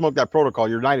 once you smoke that protocol,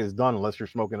 your night is done unless you're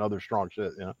smoking other strong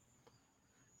shit.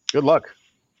 Good luck.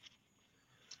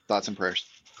 Thoughts and prayers.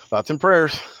 Thoughts and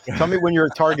prayers. Tell me when you're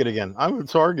at Target again. I'm at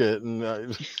Target,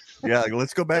 and yeah,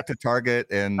 let's go back to Target.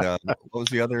 And what was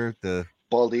the other? The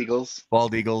Bald Eagles.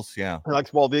 Bald Eagles. Yeah, I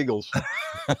like bald eagles.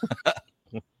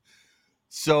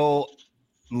 So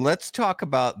let's talk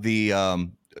about the.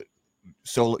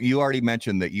 So you already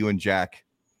mentioned that you and Jack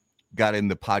got in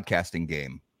the podcasting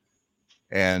game,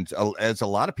 and as a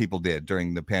lot of people did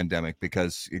during the pandemic,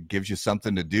 because it gives you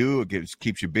something to do. It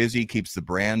keeps you busy, keeps the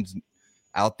brand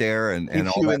out there, and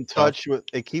all that stuff.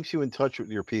 It keeps you in touch with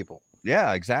your people.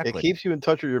 Yeah, exactly. It keeps you in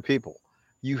touch with your people.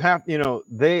 You have,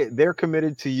 they're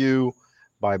committed to you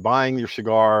by buying your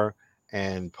cigar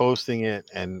and posting it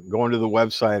and going to the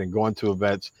website and going to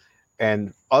events,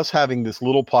 and us having this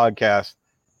little podcast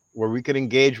where we could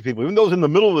engage with people, even though it was in the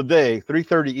middle of the day,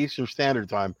 3:30 Eastern Standard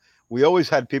Time. We always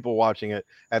had people watching it.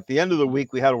 At the end of the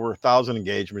week, we had over 1,000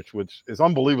 engagements, which is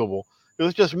unbelievable. It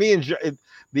was just me and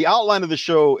the outline of the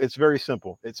show. It's very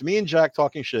simple. It's me and Jack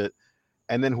talking shit,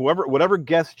 and then whatever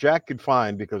guest Jack could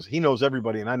find, because he knows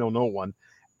everybody and I know no one.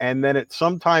 And then at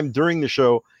some time during the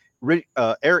show,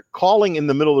 Eric calling in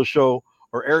the middle of the show,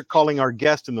 or Eric calling our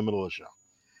guest in the middle of the show.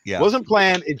 Yeah, it wasn't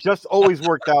planned. It just always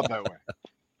worked out that way.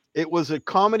 It was a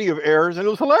comedy of errors, and it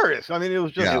was hilarious. I mean, it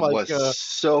was just it was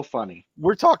so funny.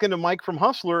 We're talking to Mike from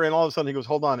Hustler, and all of a sudden he goes,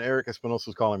 "Hold on, Eric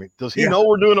Espinosa's calling me. Does he know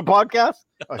we're doing a podcast?"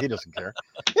 Oh, he doesn't care.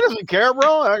 He doesn't care,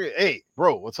 bro. Hey,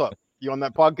 bro, what's up? You on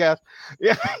that podcast?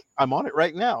 Yeah, I'm on it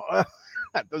right now.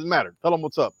 That doesn't matter. Tell him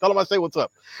what's up. Tell him I say what's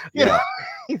up. Yeah,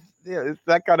 it's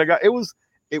that kind of guy.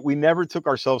 We never took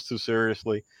ourselves too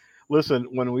seriously. Listen,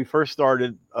 when we first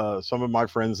started, some of my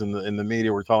friends in the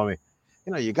media were telling me,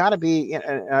 you got to be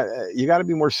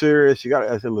more serious.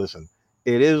 I said, listen,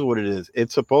 it is what it is.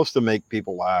 It's supposed to make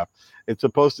people laugh. It's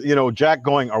supposed to, Jack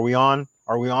going, are we on?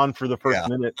 Are we on for the first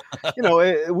minute?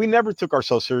 We never took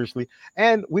ourselves seriously,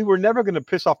 and we were never going to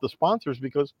piss off the sponsors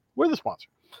because we're the sponsor.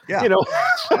 Yeah,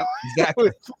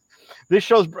 exactly. This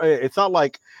show's, it's not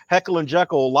like Heckle and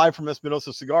Jekyll live from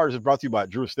Espinosa Cigars is brought to you by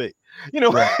Drew Estate.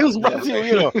 Right. It was brought to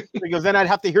you, because then I'd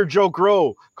have to hear Joe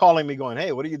Grow calling me going,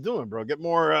 hey, what are you doing, bro? Get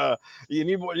more, you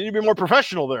need to be more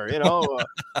professional there, And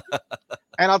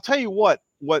I'll tell you what,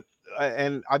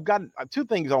 and I've got two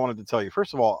things I wanted to tell you.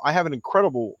 First of all, I have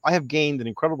gained an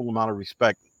incredible amount of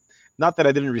respect. Not that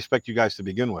I didn't respect you guys to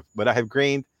begin with, but I have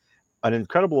gained an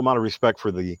incredible amount of respect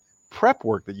for the prep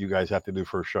work that you guys have to do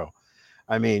for a show.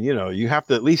 I mean, you have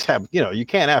to at least have, you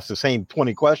can't ask the same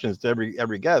 20 questions to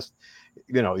every guest.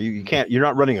 You can't, you're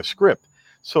not running a script.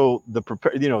 So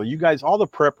you guys, all the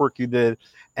prep work you did,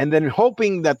 and then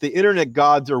hoping that the internet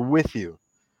gods are with you,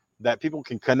 that people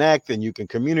can connect and you can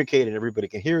communicate and everybody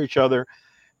can hear each other.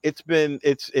 It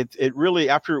really,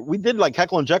 after we did like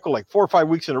Heckle and Jekyll, like 4 or 5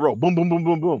 weeks in a row, boom, boom, boom,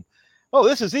 boom, boom. Oh,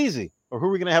 this is easy. Or who are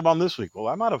we going to have on this week? Well,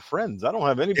 I'm out of friends. I don't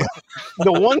have anybody.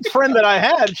 The one friend that I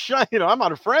had, I'm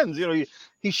out of friends.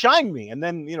 He shined me, and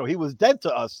then he was dead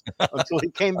to us until he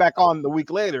came back on the week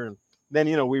later, and then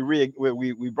we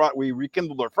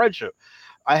rekindled our friendship.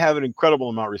 I have an incredible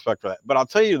amount of respect for that. But I'll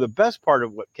tell you, the best part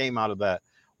of what came out of that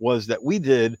was that we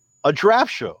did a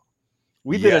draft show.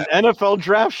 We did an NFL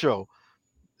draft show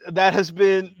that's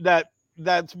been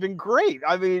great.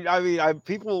 I mean,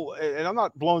 people, and I'm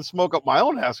not blowing smoke up my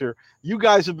own ass here. You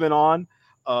guys have been on.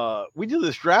 We did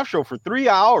this draft show for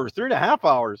 3.5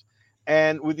 hours.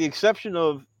 And with the exception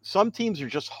of some teams are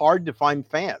just hard to find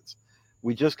fans.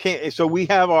 We just can't. So we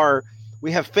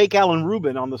have fake Alan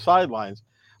Rubin on the sidelines.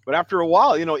 But after a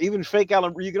while, even fake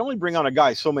Alan, you can only bring on a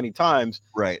guy so many times.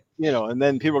 Right. And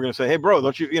then people are going to say, hey, bro,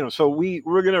 don't you, so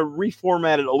we're going to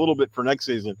reformat it a little bit for next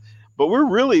season. But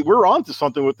we're on to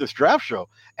something with this draft show.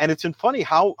 And it's funny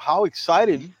how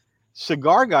excited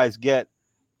cigar guys get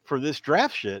for this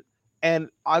draft shit. And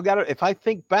if I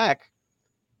think back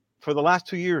for the last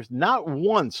 2 years, not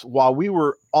once while we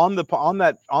were on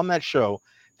that show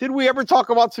did we ever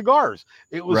talk about cigars.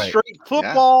 It was straight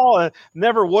football and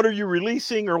never what are you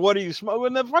releasing or what are you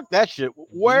smoking. Fuck that shit.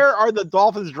 Where are the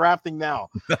Dolphins drafting now?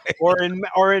 Or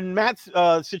in Matt's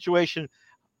situation,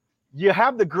 you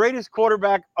have the greatest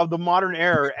quarterback of the modern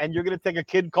era, and you're going to take a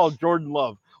kid called Jordan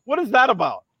Love. What is that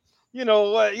about? It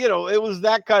was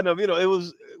that kind of,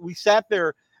 we sat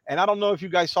there, and I don't know if you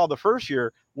guys saw the first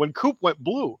year when Coop went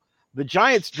blue. The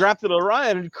Giants drafted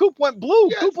Orion, and Coop went blue.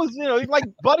 Yes. Coop was, he's like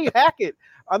Buddy Hackett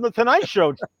on the Tonight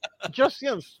Show, just,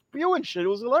 spewing shit. It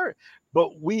was hilarious.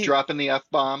 But we dropping the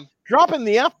F-bomb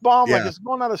like it's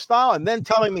going out of style, and then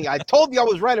telling me, I told you I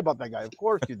was right about that guy. Of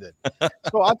course you did.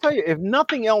 So I'll tell you, if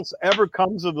nothing else ever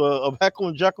comes of Heckle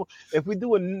and Jekyll, if we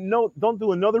don't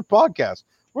do another podcast,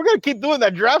 we're going to keep doing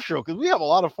that draft show because we have a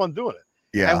lot of fun doing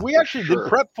it. Yeah. And we actually did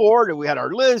prep for it, and we had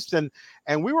our list, and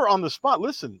we were on the spot.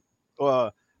 Listen,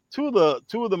 two of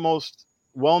the most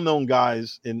well-known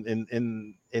guys in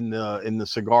the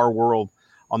cigar world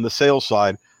on the sales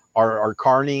side are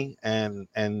Carney and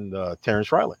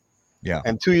Terrence Riley. Yeah.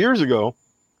 And 2 years ago,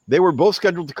 they were both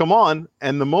scheduled to come on,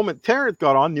 and the moment Terrence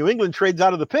got on, New England trades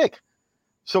out of the pick.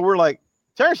 So we're like,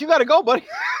 Terrence, you got to go, buddy.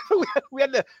 we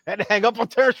had to hang up on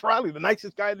Terrence Riley, the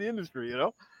nicest guy in the industry,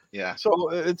 Yeah. So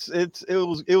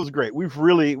it was great. We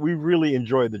really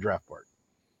enjoyed the draft part.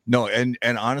 No, and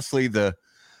honestly, the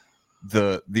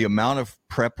amount of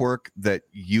prep work that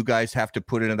you guys have to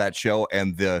put into that show,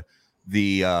 and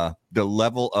the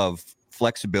level of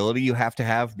flexibility you have to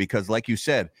have, because like you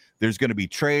said, there's going to be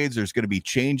trades, there's going to be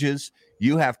changes.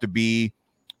 You have to be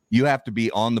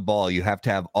on the ball. You have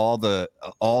to have all the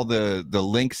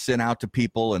links sent out to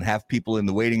people and have people in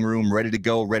the waiting room ready to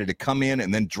go, ready to come in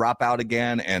and then drop out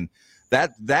again. And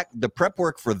that the prep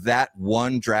work for that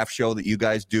one draft show that you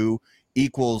guys do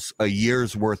equals a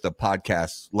year's worth of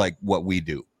podcasts like what we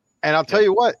do. And I'll tell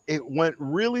you what, it went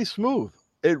really smooth.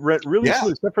 It went really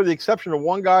smooth, except for the exception of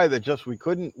one guy that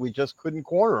we just couldn't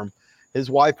corner him. His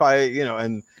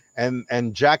Wi-Fi,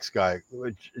 and Jack's guy.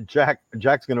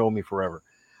 Jack's gonna owe me forever.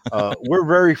 We're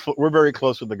very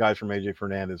close with the guys from AJ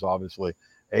Fernandez. Obviously,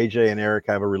 AJ and Eric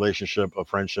have a relationship, a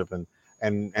friendship,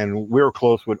 and we're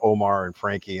close with Omar and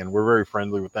Frankie, and we're very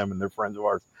friendly with them, and they're friends of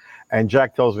ours. And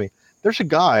Jack tells me there's a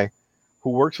guy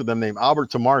who works with them named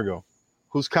Albert Tamargo,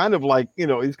 who's kind of like, he's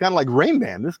kind of like Rain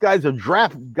Man. This guy's a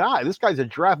draft guy. This guy's a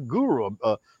draft guru,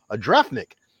 a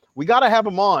draftnik. We got to have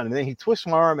him on. And then he twists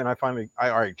my arm, and all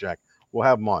right, Jack, we'll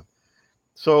have him on.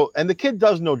 So, and the kid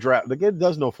does know draft. The kid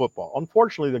does know football.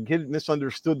 Unfortunately, the kid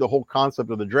misunderstood the whole concept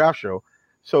of the draft show.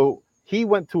 So he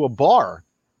went to a bar.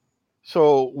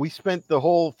 So we spent the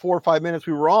whole 4 or 5 minutes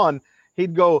we were on.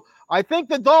 He'd go, I think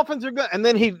the Dolphins are good. And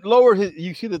then he'd lower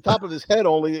you see the top of his head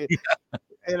only. Yeah.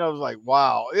 And I was like,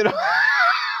 wow,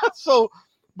 So,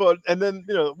 and then,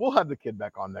 we'll have the kid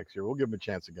back on next year. We'll give him a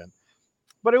chance again.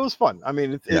 But it was fun. I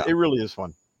mean, it really is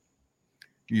fun.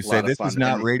 You say, this is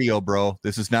not radio, bro.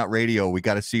 This is not radio. We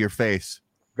got to see your face.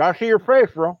 Got to see your face,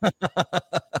 bro.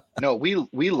 No, we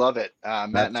love it.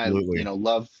 Matt and I,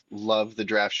 love the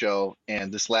draft show.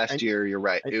 And this last year, you're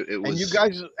right. It was.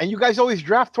 And you guys always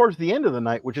draft towards the end of the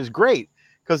night, which is great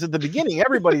Because at the beginning,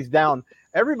 everybody's down.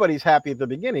 Everybody's happy at the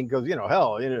beginning because,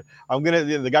 hell,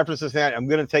 the guy from Cincinnati, I'm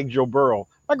going to take Joe Burrow.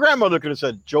 My grandmother could have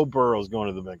said Joe Burrow's going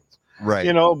to the Bengals. Right.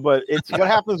 But it's what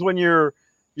happens when you're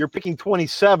picking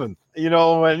 27th,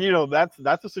 and,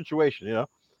 that's a situation,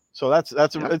 So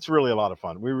it's really a lot of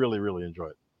fun. We really, really enjoy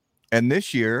it. And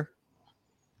this year,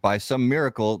 by some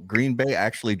miracle, Green Bay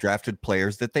actually drafted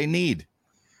players that they need.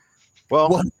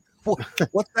 Well,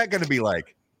 what's that going to be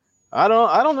like? I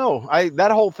don't know.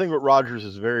 That whole thing with Rodgers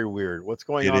is very weird. What's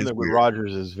going on there with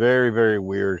Rodgers is very, very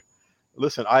weird.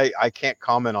 Listen, I can't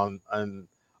comment on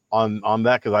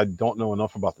that because I don't know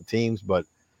enough about the teams, but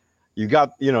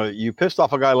you pissed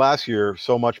off a guy last year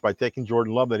so much by taking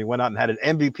Jordan Love that he went out and had an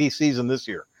MVP season this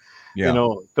year. Yeah.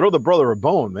 Throw the brother a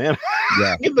bone, man.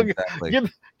 Yeah, get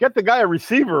the guy a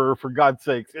receiver for God's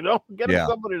sakes, get him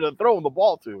somebody to throw him the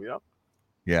ball to,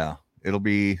 Yeah, it'll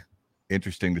be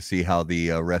interesting to see how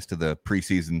the rest of the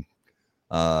preseason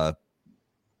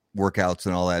workouts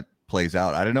and all that plays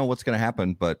out. I don't know what's going to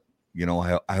happen, but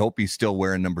I hope he's still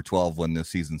wearing number 12 when the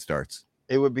season starts.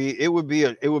 It would be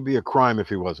a crime if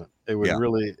he wasn't. It would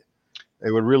really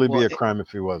be a crime if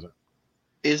he wasn't.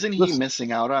 Isn't he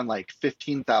missing out on like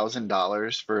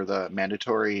 $15,000 for the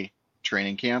mandatory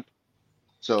training camp?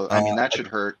 So I mean that should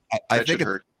hurt. I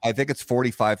think it's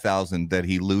 45,000 that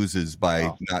he loses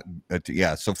by not.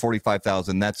 So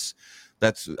 45,000. That's.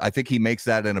 I think he makes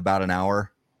that in about an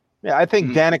hour. Yeah, I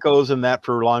think Danica owes him that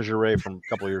for lingerie from a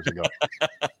couple of years ago.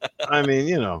 I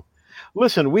mean,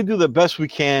 listen, we do the best we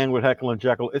can with Heckle and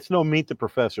Jekyll. It's no Meet the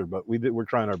Professor, but we're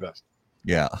trying our best.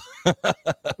 Yeah.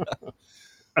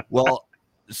 Well,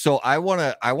 so I want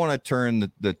to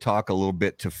turn the talk a little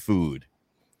bit to food.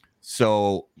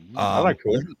 So I like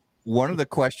food. One of the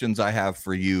questions I have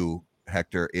for you,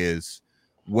 Hector, is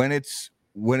when it's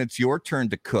your turn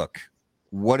to cook,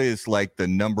 what is like the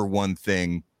number one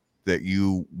thing that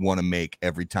you want to make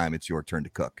every time it's your turn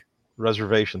to cook?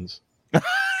 Reservations.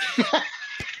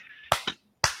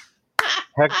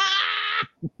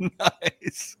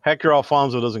 Nice. Hector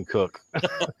Alfonso doesn't cook.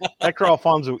 Hector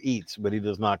Alfonso eats, but he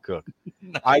does not cook.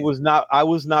 Nice. I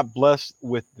was not blessed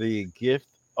with the gift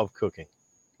of cooking.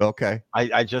 Okay.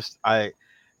 Because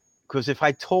if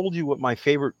I told you what my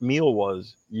favorite meal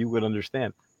was, you would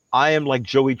understand. I am like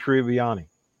Joey Tribbiani.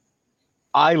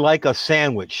 I like a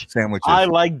sandwich. Sandwiches. I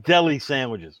like deli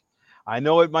sandwiches. I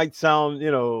know it might sound,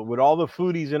 with all the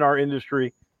foodies in our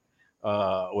industry,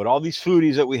 with all these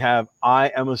foodies that we have,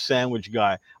 I am a sandwich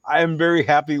guy. I am very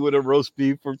happy with a roast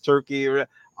beef or turkey.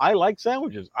 I like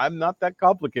sandwiches. I'm not that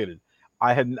complicated.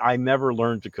 I never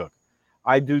learned to cook.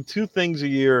 I do two things a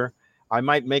year. I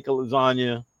might make a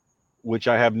lasagna, which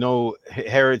I have no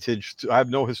heritage to. I have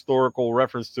no historical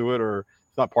reference to it, or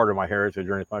it's not part of my heritage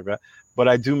or anything like that. But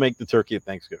I do make the turkey at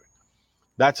Thanksgiving.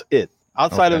 That's it.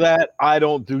 Outside of that, I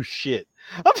don't do shit.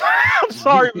 I'm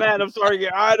sorry, man. I'm sorry.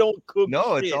 I don't cook.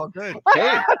 No, shit. It's all good.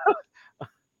 Hey,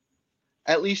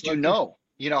 at least how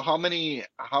many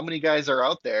guys are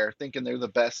out there thinking they're the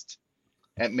best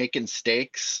at making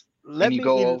steaks, and you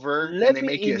go over and they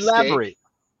make you a steak.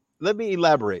 Let me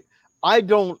elaborate. I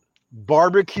don't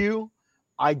barbecue.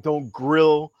 I don't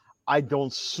grill. I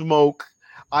don't smoke.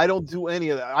 I don't do any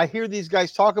of that. I hear these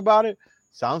guys talk about it.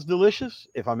 Sounds delicious.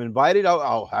 If I'm invited,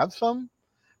 I'll have some.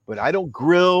 But I don't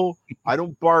grill. I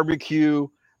don't barbecue.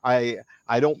 I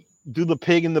don't do the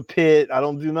pig in the pit. I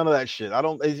don't do none of that shit.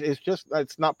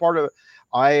 It's not part of it.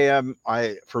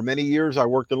 For many years, I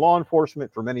worked in law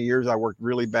enforcement. For many years, I worked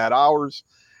really bad hours.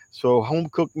 So home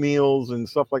cooked meals and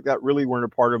stuff like that really weren't a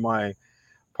part of my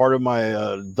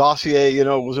dossier. It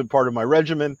wasn't part of my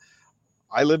regimen.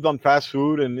 I lived on fast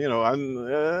food, and I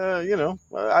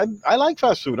like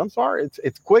fast food. I'm sorry,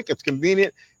 it's quick, it's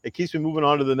convenient, it keeps me moving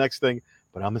on to the next thing.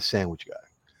 But I'm a sandwich guy.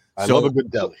 I love a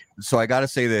good deli. So I got to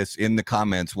say this in the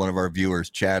comments. One of our viewers,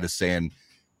 Chad, is saying,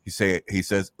 he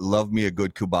says, "Love me a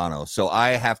good Cubano." So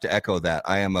I have to echo that.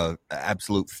 I am a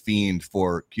absolute fiend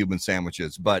for Cuban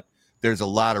sandwiches, but there's a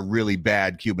lot of really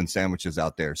bad Cuban sandwiches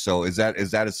out there. So is that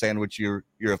a sandwich you're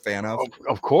a fan of?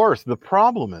 Of course. The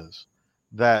problem is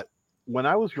that when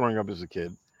I was growing up as a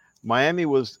kid, Miami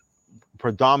was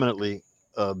predominantly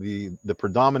the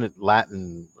predominant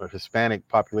Latin or Hispanic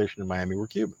population in Miami were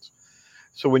Cubans.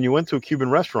 So when you went to a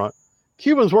Cuban restaurant,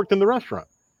 Cubans worked in the restaurant.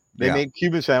 They made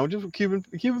Cuban sandwiches with Cuban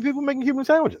people making Cuban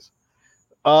sandwiches.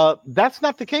 That's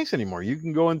not the case anymore. You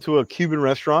can go into a Cuban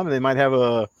restaurant and they might have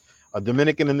a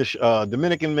Dominican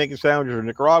Dominican making sandwiches, or a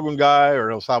Nicaraguan guy,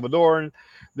 or El Salvadoran.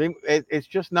 It's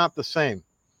just not the same.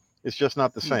 It's just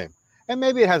not the same. And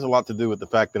maybe it has a lot to do with the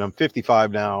fact that I'm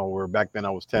 55 now, where back then I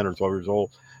was 10 or 12 years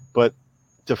old. But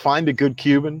to find a good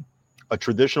Cuban, a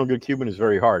traditional good Cuban is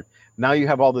very hard. Now you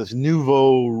have all this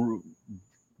nouveau,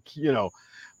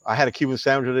 I had a Cuban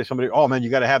sandwich today. Somebody, oh man, you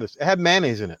got to have this. It had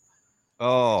mayonnaise in it.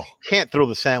 Oh, Can't throw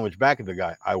the sandwich back at the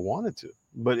guy. I wanted to,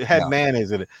 but it had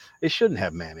mayonnaise in it. It shouldn't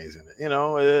have mayonnaise in it.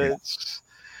 It's.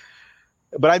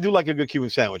 But I do like a good Cuban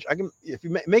sandwich. I can, if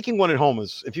you making one at home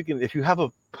is if you have a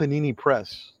panini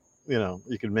press,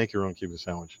 you can make your own Cuban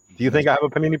sandwich. Do you think I have a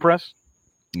panini press?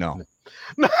 No.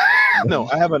 No,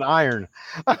 I have an iron.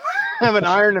 I have an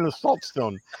iron and a salt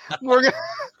stone.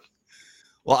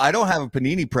 Well, I don't have a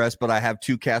panini press, but I have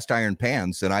 2 cast iron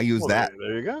pans, and I use that.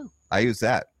 There you go. I use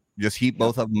that. Just heat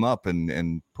both of them up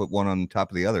and put one on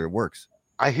top of the other. It works.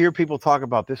 I hear people talk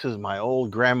about this is my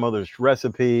old grandmother's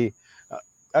recipe.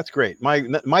 That's great. My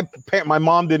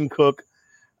mom didn't cook.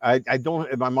 I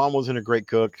don't. My mom wasn't a great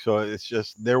cook, so it's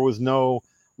just there was no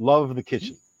love of the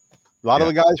kitchen. A lot of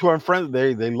the guys who I'm friends,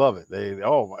 they love it.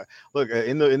 Look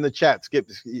in the chat. Skip,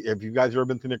 if you guys ever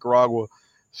been to Nicaragua,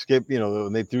 Skip,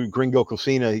 when they do Gringo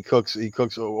Cocina, he cooks a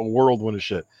whirlwind of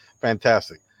shit.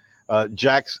 Fantastic.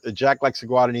 Jack likes to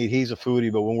go out and eat. He's a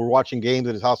foodie, but when we're watching games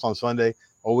at his house on Sunday,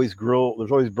 always grill.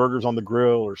 There's always burgers on the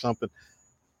grill or something.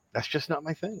 That's just not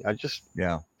my thing.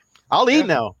 I'll eat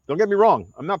now. Don't get me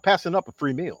wrong. I'm not passing up a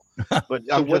free meal, but So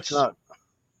I'm just not.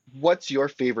 What's your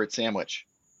favorite sandwich?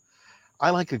 I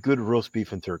like a good roast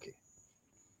beef and turkey.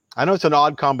 I know it's an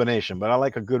odd combination, but I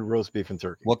like a good roast beef and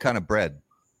turkey. What kind of bread?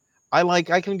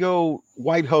 I can go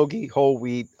white hoagie, whole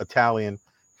wheat, Italian,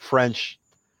 French,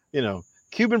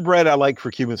 Cuban bread. I like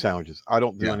for Cuban sandwiches. I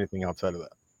don't do anything outside of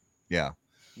that. Yeah.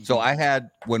 So I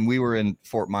had, when we were in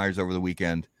Fort Myers over the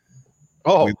weekend.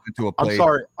 Oh, we went to a place.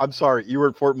 I'm sorry. You were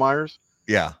at Fort Myers?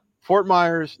 Yeah. Fort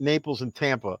Myers, Naples, and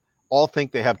Tampa all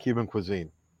think they have Cuban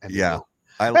cuisine. And yeah.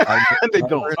 They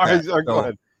don't. All right, go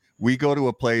ahead. We go to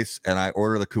a place and I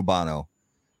order the Cubano,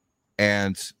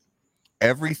 and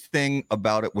everything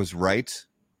about it was right,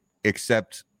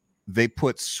 except they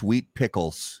put sweet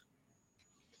pickles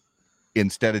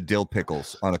instead of dill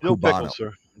pickles on a Cubano. Pickles,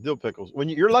 sir. Dill pickles.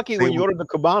 You're lucky when you ordered the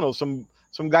Cubano,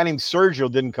 some guy named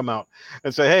Sergio didn't come out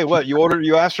and say, "Hey, what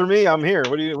you asked for me? I'm here.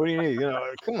 What do you need?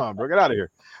 Come on, bro, get out of here."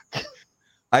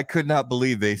 I could not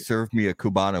believe they served me a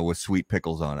Cubano with sweet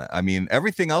pickles on it. I mean,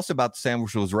 everything else about the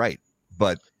sandwich was right,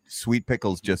 but sweet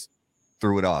pickles just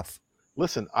threw it off.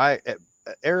 Listen,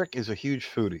 Eric is a huge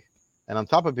foodie, and on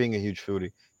top of being a huge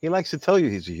foodie, he likes to tell you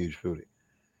he's a huge foodie.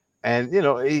 And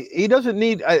he doesn't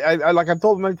need. I like I've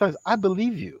told him many times. I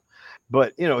believe you,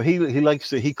 but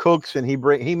he cooks and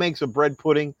he makes a bread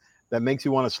pudding that makes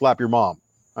you want to slap your mom.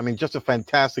 I mean, just a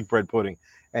fantastic bread pudding.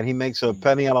 And he makes a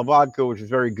penne alla vodka, which is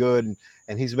very good.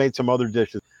 And he's made some other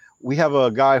dishes. We have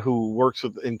a guy who works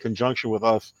in conjunction with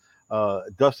us,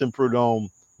 Dustin Prudhomme,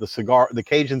 the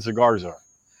Cajun cigar czar.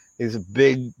 He's a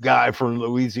big guy from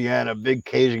Louisiana, big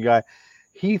Cajun guy.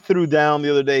 He threw down the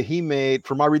other day. He made,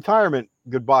 for my retirement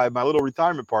goodbye, my little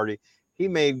retirement party, he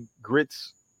made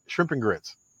grits, shrimp and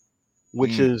grits,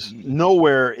 which is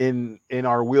nowhere in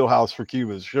our wheelhouse for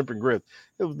Cubans. Shrimp and grits.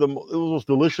 It was the most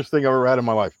delicious thing I've ever had in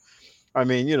my life. I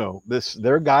mean,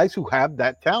 there are guys who have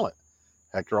that talent.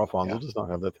 Hector Alfonso does not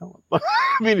have that talent. I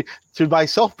mean, to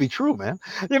thyself be true, man.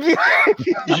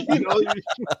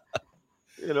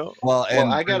 Well,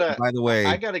 I gotta. By the way,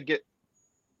 I gotta get.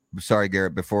 Sorry,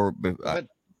 Garrett. Before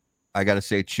I gotta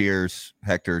say, cheers,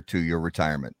 Hector, to your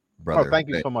retirement, brother. Oh, thank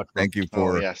you so much. Bro. Thank you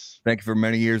for thank you for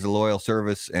many years of loyal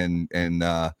service, and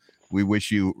we wish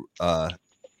you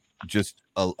just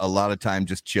a lot of time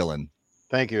just chilling.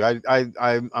 Thank you.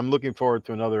 I'm looking forward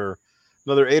to another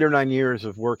 8 or 9 years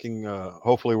of working,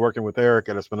 hopefully working with Eric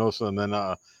at Espinosa,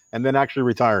 and then actually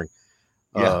retiring.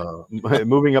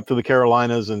 Moving up to the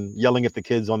Carolinas and yelling at the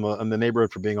kids on the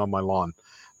neighborhood for being on my lawn.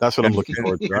 That's what I'm looking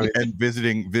forward to. And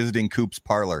visiting Coop's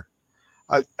parlor.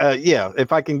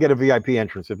 If I can get a VIP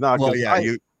entrance. If not, well,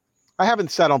 I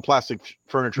haven't sat on plastic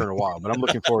furniture in a while, but I'm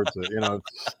looking forward to it.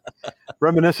 It's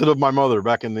reminiscent of my mother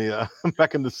back in the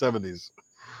 70s.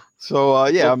 So I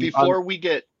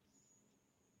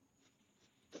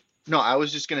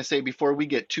was just going to say, before we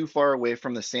get too far away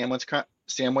from the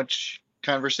sandwich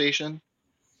conversation,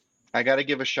 I got to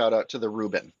give a shout out to the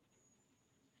Reuben.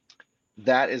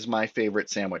 That is my favorite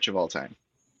sandwich of all time.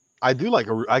 I do like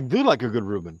a good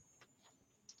Reuben.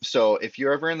 So if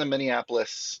you're ever in the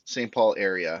Minneapolis, St. Paul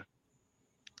area,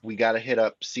 we got to hit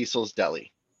up Cecil's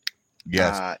Deli.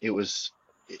 Yes.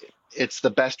 It's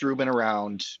the best Reuben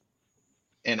around.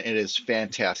 And it is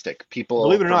fantastic. People,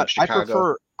 believe it or not,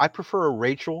 Chicago, I prefer a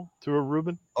Rachel to a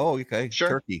Reuben. Oh, okay, sure.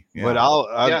 Turkey. Yeah. But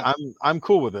I'm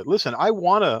cool with it. Listen, I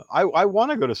wanna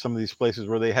go to some of these places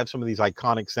where they have some of these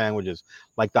iconic sandwiches,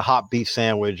 like the hot beef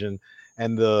sandwich and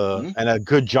a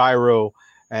good gyro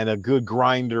and a good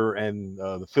grinder and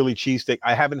the Philly cheesesteak.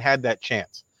 I haven't had that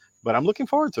chance, but I'm looking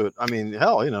forward to it. I mean,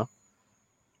 hell,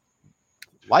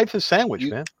 life is sandwich,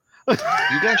 man. You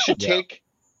guys should Yeah.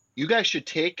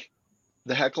 take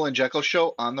the Heckle and Jekyll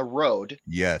show on the road.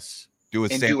 Yes. Do a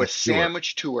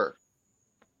sandwich tour.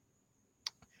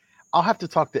 I'll have to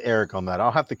talk to Eric on that.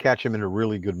 I'll have to catch him in a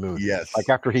really good mood. Yes. Like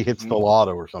after he hits the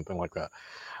lotto or something like that.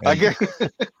 I And guess.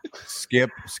 Skip,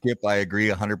 I agree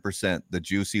 100%. The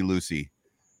Juicy Lucy.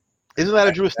 Isn't that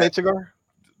a Drew Estate cigar?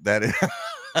 That is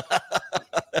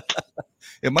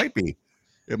it might be.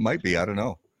 I don't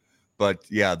know. But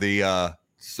yeah,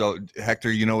 so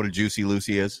Hector, you know what a Juicy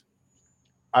Lucy is?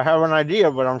 I have an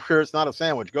idea, but I'm sure it's not a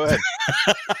sandwich. Go ahead.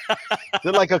 Is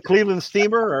it like a Cleveland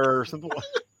steamer or something?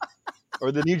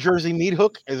 Or the New Jersey meat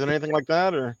hook? Is it anything like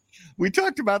that? Or We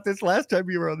talked about this last time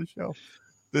you were on the show.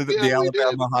 The Yeah, we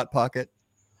Alabama Hot Pocket.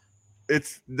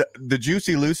 It's the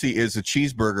Juicy Lucy is a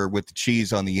cheeseburger with the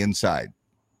cheese on the inside.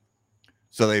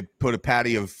 So they put a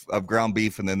patty of ground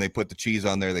beef, and then they put the cheese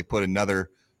on there. They put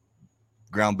another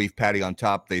ground beef patty on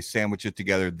top. They sandwich it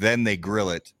together. Then they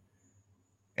grill it.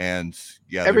 And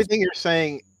yeah, everything you're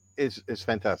saying is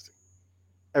fantastic.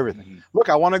 Everything. Mhm. Look,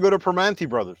 I want to go to Primanti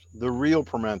Brothers, the real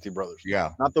Primanti Brothers.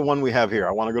 yeah, Not the one we have here.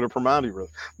 I want to go to Primanti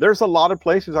Brothers. There's a lot of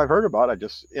places I've heard about. I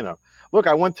just, look,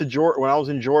 I went to Georgia when I was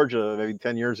in Georgia maybe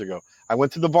 10 years ago. I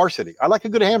went to the Varsity. I like a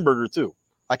good hamburger too.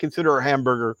 I consider a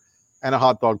hamburger and a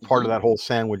hot dog part of that whole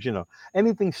sandwich,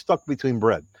 anything stuck between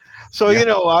bread. So,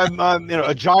 Yeah. I'm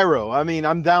a gyro. I mean,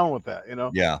 I'm down with that,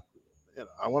 yeah.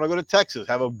 I want to go to Texas,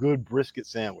 have a good brisket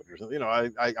sandwich or something.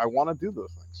 I want to do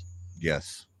those things.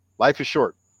 Yes. Life is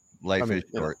short. Life is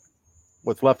short.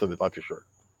 What's left of it, life is short.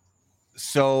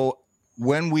 So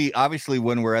when we're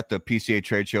at the PCA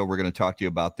trade show, we're going to talk to you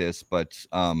about this, but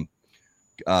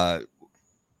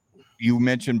you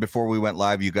mentioned before we went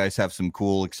live, you guys have some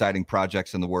cool, exciting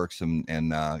projects in the works, and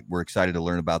we're excited to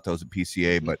learn about those at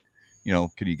PCA. But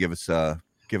can you give us? I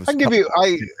can give you.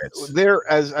 There,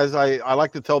 as I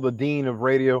like to tell the dean of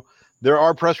radio, there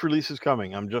are press releases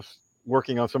coming. I'm just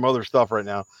working on some other stuff right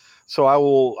now, so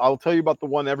I'll tell you about the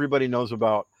one everybody knows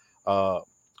about.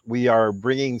 We are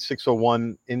bringing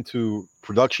 601 into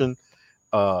production.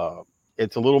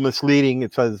 It's a little misleading.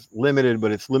 It says limited,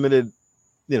 but it's limited.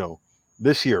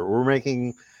 This year we're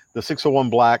making the 601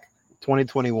 Black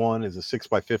 2021 is a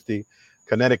 6x50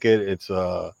 Connecticut.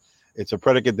 It's a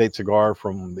predicate date cigar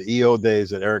from the EO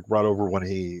days that Eric brought over when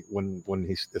he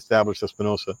established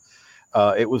Espinosa.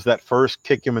 It was that first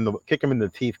kick him in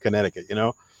the teeth Connecticut,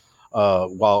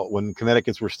 when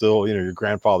Connecticut's were still, your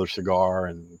grandfather's cigar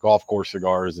and golf course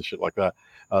cigars and shit like that.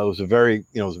 It was a very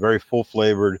full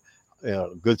flavored,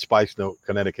 good spice note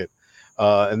Connecticut.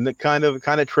 And it kind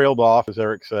of trailed off, as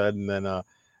Eric said. And then,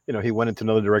 he went into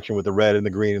another direction with the red and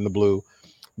the green and the blue.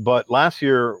 But last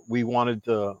year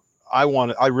I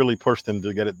really pushed him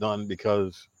to get it done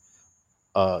because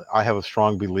I have a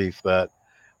strong belief that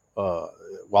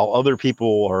while other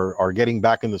people are getting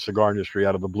back in the cigar industry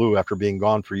out of the blue after being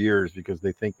gone for years because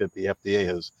they think that the FDA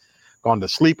has gone to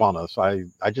sleep on us, I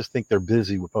just think they're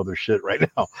busy with other shit right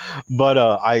now. But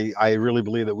I really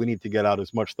believe that we need to get out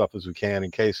as much stuff as we can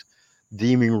in case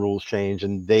deeming rules change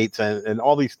and dates and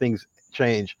all these things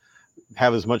change.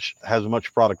 Have as much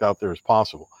product out there as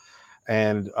possible.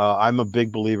 And I'm a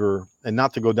big believer, and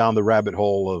not to go down the rabbit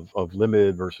hole of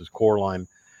limited versus core line.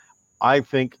 I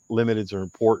think limiteds are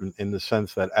important in the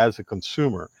sense that as a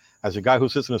consumer, as a guy who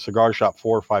sits in a cigar shop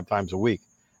 4 or 5 times a week,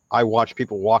 I watch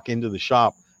people walk into the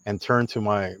shop and turn to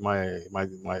my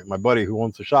buddy who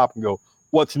owns the shop and go,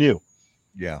 "What's new?"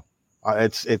 Yeah.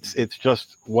 It's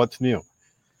just what's new.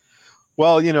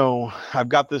 Well, I've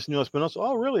got this new Espinosa.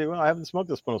 Oh, really? Well, I haven't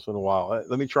smoked Espinosa in a while.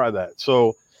 Let me try that.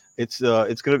 So it's a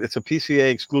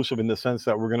PCA exclusive in the sense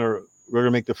that we're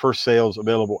gonna make the first sales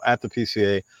available at the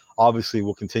PCA. Obviously,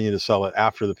 we'll continue to sell it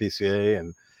after the PCA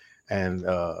and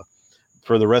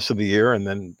for the rest of the year, and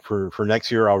then for next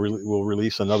year, we'll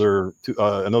release another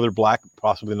black,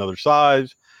 possibly another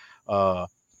size.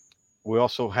 We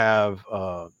also have,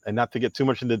 and not to get too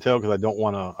much in detail because I don't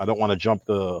want to jump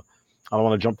the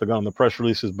gun on the press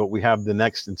releases, but we have the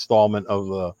next installment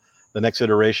of the next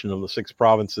iteration of the 6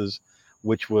 provinces,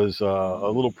 which was a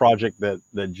little project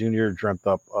that Junior dreamt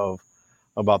up of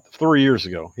about 3 years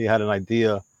ago. He had an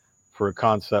idea for a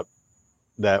concept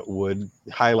that would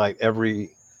highlight every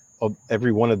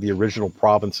one of the original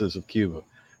provinces of Cuba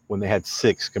when they had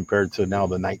 6 compared to now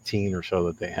the 19 or so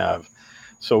that they have.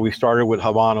 So we started with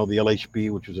Habano, the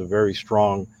LHB, which was a very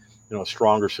strong,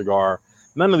 stronger cigar.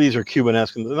 None of these are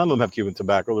Cubanesque, and none of them have Cuban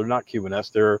tobacco. They're not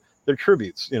Cubanesque. They're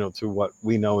tributes, to what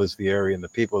we know as the area and the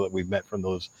people that we've met from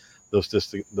those those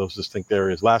distinct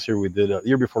areas. Last year we did,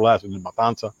 year before last we did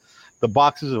Matanza. The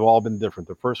boxes have all been different.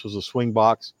 The first was a swing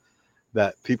box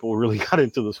that people really got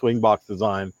into the swing box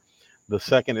design. The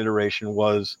second iteration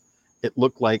was, it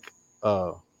looked like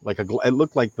it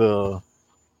looked like the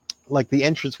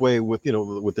entranceway with,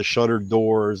 with the shuttered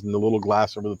doors and the little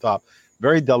glass over the top,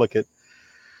 very delicate.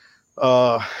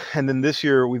 And then this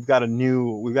year we've got a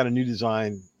new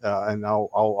design, and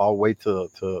I'll wait to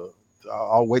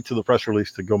the press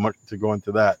release to go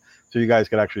into that, so you guys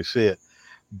can actually see it.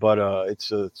 But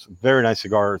it's a very nice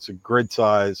cigar. It's a grid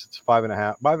size. It's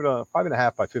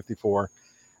 5.5 by 54,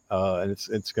 and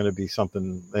it's going to be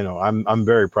something. I'm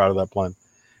very proud of that blend.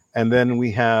 And then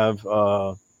we have,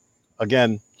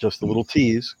 again, just a little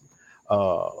tease.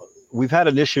 We've had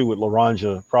an issue with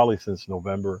Laranja probably since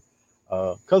November,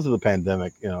 because of the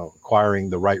pandemic. Acquiring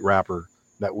the right wrapper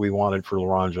that we wanted for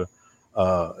Laranja.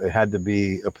 It had to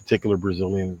be a particular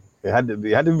Brazilian. It had to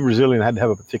be Brazilian. It had to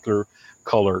have a particular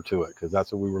color to it, because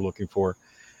that's what we were looking for.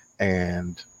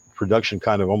 And production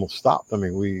kind of almost stopped. I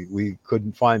mean, we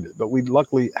couldn't find it, but we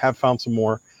luckily have found some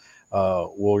more.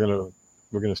 We're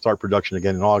gonna start production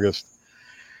again in August,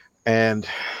 and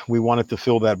we wanted to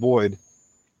fill that void.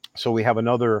 So we have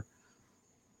another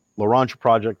Laranja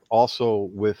project, also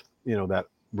with that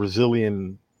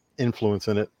Brazilian influence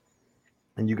in it,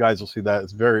 and you guys will see that.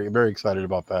 It's very, very excited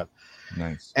about that.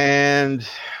 Nice. And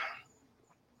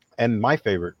my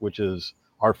favorite, which is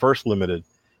our first limited,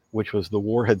 which was the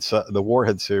Warhead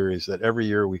series, that every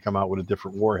year we come out with a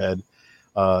different warhead.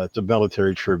 It's a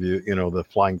military tribute, the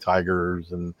flying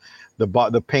tigers and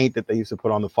the paint that they used to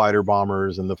put on the fighter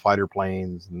bombers and the fighter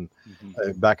planes, and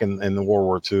back in the World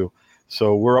War II.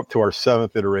 So we're up to our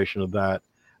 7th iteration of that.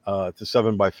 It's a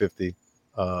 7 by 50.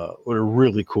 With a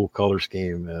really cool color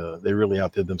scheme. They really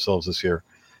outdid themselves this year.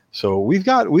 So we've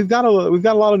got a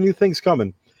lot of new things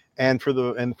coming, and for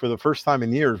the first time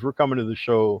in years, we're coming to the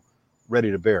show ready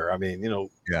to bear. I mean,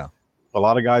 yeah, a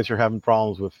lot of guys are having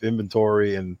problems with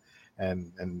inventory, and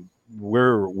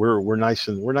we're nice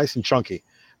and chunky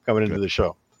coming into the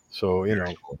show. So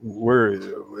it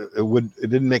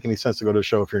didn't make any sense to go to the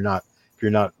show if you're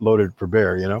not loaded for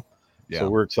bear. Yeah. So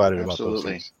we're excited about those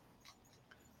things.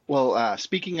 Well,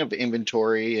 speaking of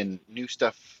inventory and new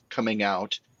stuff coming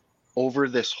out over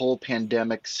this whole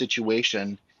pandemic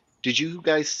situation, did you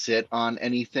guys sit on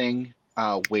anything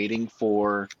waiting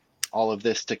for all of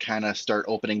this to kind of start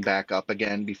opening back up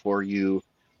again before you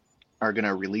are going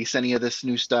to release any of this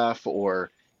new stuff?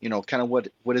 Or, kind of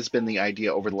what has been the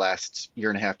idea over the last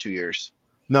year and a half, 2 years?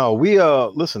 No, we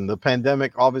listen, the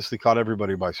pandemic obviously caught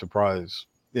everybody by surprise,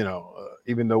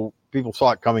 even though people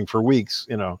saw it coming for weeks.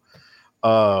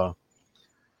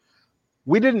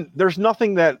 We didn't, there's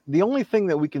nothing the only thing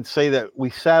that we can say that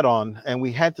we sat on, and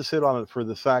we had to sit on it for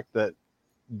the fact that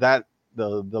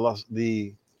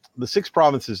the 6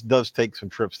 provinces does take some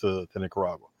trips to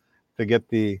Nicaragua to get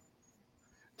the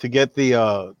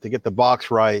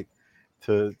box right,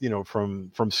 to,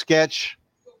 from sketch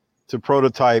to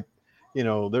prototype.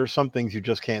 There's some things you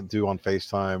just can't do on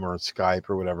FaceTime or on Skype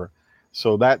or whatever.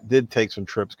 So that did take some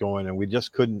trips going, and we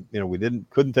just couldn't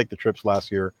take the trips last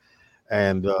year.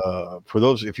 And for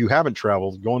those, if you haven't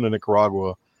traveled, going to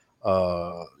Nicaragua,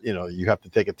 you have to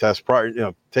take a test prior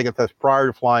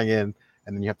to flying in,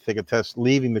 and then you have to take a test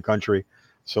leaving the country.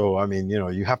 So, I mean,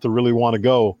 you have to really want to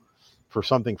go for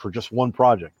something for just one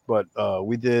project. But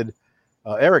we did,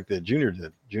 Eric did,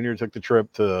 Junior took the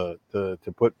trip to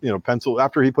put, pencil,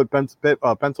 after he put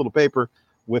pencil to paper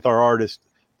with our artist,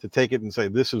 to take it and say,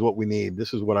 this is what we need,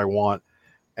 this is what I want.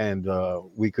 And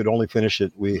we could only finish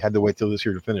it. We had to wait till this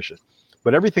year to finish it.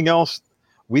 But everything else,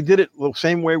 we did it the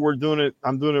same way we're doing it.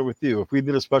 I'm doing it with you. If we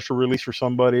did a special release for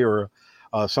somebody, or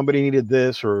somebody needed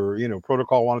this, or,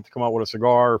 Protocol wanted to come out with a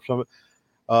cigar, or something.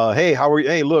 Hey, how are you?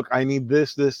 Hey, look, I need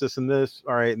this, and this.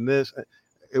 All right. And this,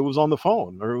 it was on the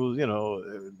phone, or it was,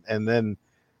 and then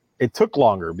it took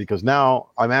longer, because now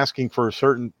I'm asking for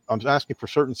certain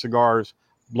cigars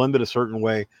blended a certain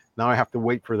way. Now I have to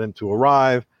wait for them to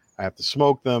arrive. I have to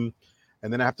smoke them,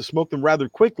 and then I have to smoke them rather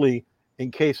quickly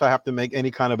in case I have to make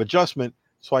any kind of adjustment,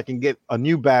 so I can get a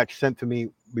new batch sent to me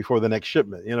before the next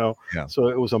shipment, Yeah. So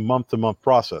it was a month-to-month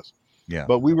process. Yeah.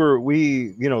 But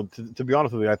to be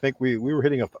honest with you, I think we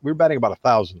were batting about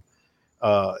 1,000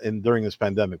 during this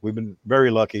pandemic. We've been very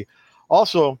lucky.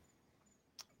 Also,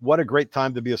 what a great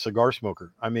time to be a cigar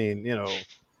smoker. I mean,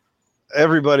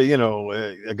 everybody,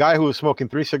 a guy who was smoking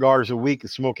 3 cigars a week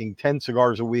is smoking 10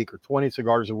 cigars a week, or 20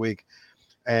 cigars a week.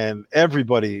 And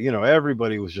everybody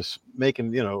was just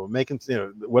making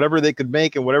whatever they could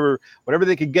make, and whatever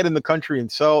they could get in the country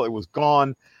and sell, it was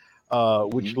gone,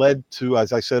 which led to,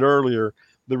 as I said earlier,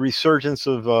 the resurgence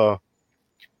of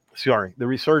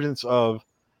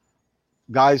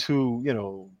guys who, you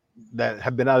know, that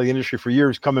have been out of the industry for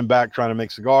years coming back trying to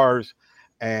make cigars,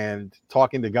 and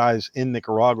talking to guys in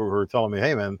Nicaragua who are telling me,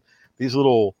 hey man, these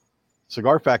little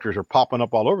cigar factories are popping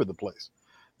up all over the place,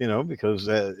 you know, because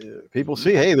people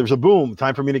see, hey, there's a boom,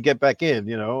 time for me to get back in,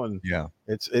 you know, and yeah,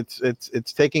 it's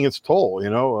taking its toll,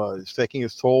 you know, it's taking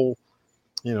its toll,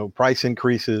 you know, price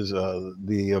increases,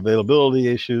 the availability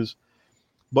issues.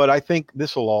 But I think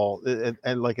this will all,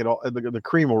 and like it all, the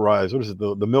cream will rise. What is it?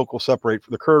 The milk will separate,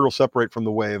 the curd will separate from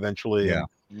the whey eventually. Yeah.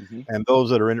 And those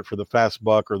that are in it for the fast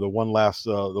buck or the one last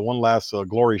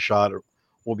glory shot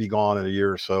will be gone in a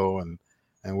year or so, and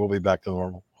we'll be back to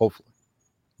normal, hopefully.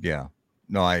 Yeah,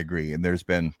 no, I agree. And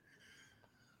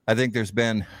I think there's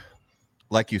been,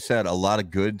 like you said, a lot of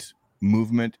good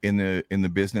movement in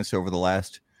the business over the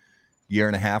last year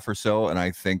and a half or so. And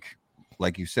I think,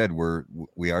 like you said,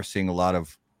 we are seeing a lot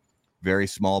of very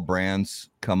small brands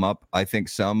come up. I think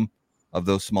some of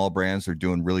those small brands are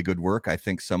doing really good work. I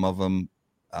think some of them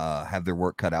have their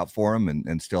work cut out for them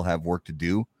and still have work to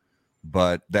do.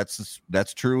 But that's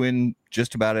true in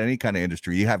just about any kind of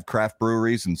industry. You have craft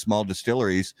breweries and small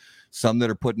distilleries, some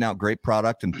that are putting out great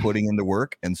product and putting in the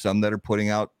work, and some that are putting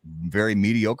out very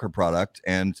mediocre product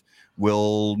and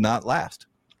will not last.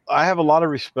 I have a lot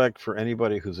of respect for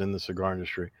anybody who's in the cigar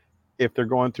industry if they're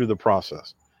going through the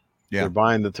process. Yeah. They're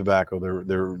buying the tobacco.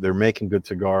 They're making good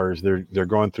cigars. They're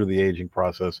going through the aging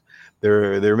process.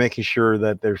 They're making sure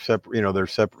that they're separate. You know, they're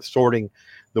sorting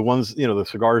the ones, you know, the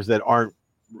cigars that aren't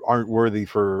worthy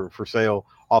for sale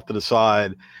off to the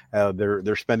side.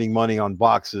 They're spending money on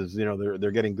boxes. You know,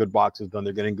 they're getting good boxes done.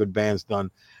 They're getting good bands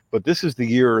done. But this is the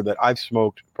year that I've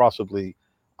smoked possibly.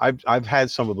 I've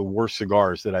had some of the worst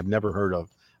cigars that I've never heard of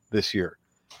this year,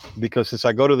 because since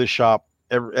I go to the shop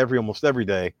almost every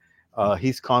day.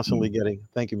 He's constantly getting,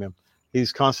 thank you, ma'am.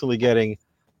 He's constantly getting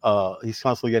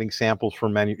samples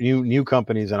from new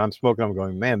companies, and I'm smoking. I'm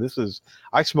going, man,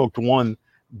 I smoked one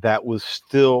that was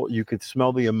still, you could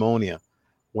smell the ammonia.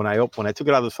 When I took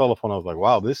it out of the cellophane, I was like,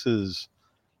 wow, this is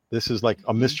like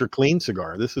a Mr. Clean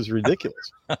cigar. This is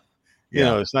ridiculous. Yeah. You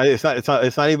know, it's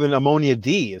not even ammonia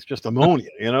D. It's just ammonia.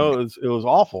 You know, it was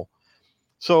awful.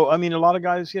 So I mean, a lot of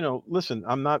guys, you know, listen,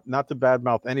 I'm not to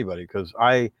badmouth anybody, because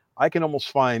I can almost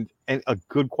find a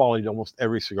good quality to almost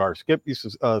every cigar. Skip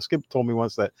told me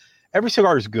once that every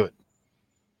cigar is good.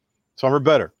 Some are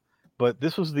better, but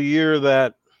this was the year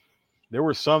that there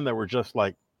were some that were just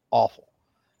like awful.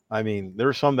 I mean, there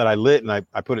were some that I lit and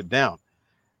I put it down.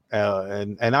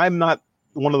 And I'm not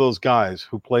one of those guys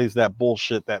who plays that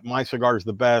bullshit that my cigar is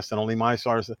the best and only my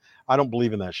cigars. I don't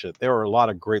believe in that shit. There are a lot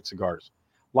of great cigars,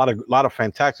 a lot of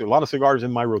fantastic, a lot of cigars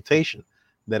in my rotation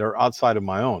that are outside of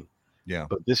my own. Yeah.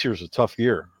 But this year's a tough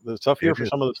year. It's a tough year for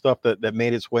some of the stuff that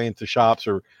made its way into shops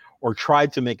or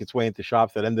tried to make its way into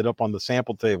shops that ended up on the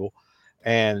sample table.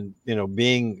 And, you know,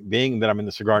 being that I'm in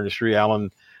the cigar industry,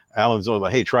 Alan's always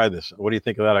like, hey, try this. What do you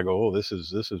think of that? I go, oh, this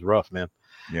is rough, man.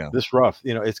 Yeah. This rough.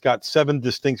 You know, it's got 7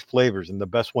 distinct flavors and the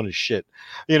best one is shit.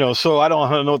 You know, so I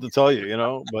don't know what to tell you, you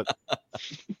know, but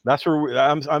that's where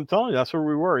I'm telling you, that's where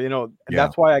we were, you know. And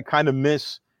that's why I kind of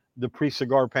miss the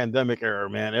pre-cigar pandemic era,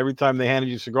 man. Every time they handed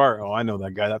you a cigar, oh, I know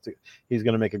that guy. He's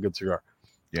going to make a good cigar.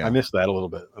 Yeah, I miss that a little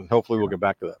bit, and hopefully we'll get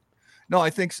back to that. No, I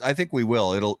think we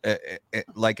will. It'll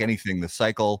like anything, the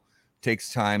cycle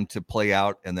takes time to play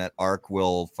out, and that arc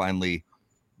will finally,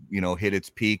 you know, hit its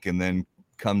peak and then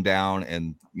come down,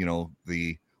 and you know,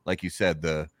 like you said,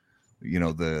 the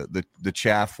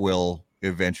chaff will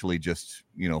eventually just,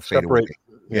 you know, fade away.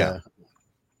 Yeah.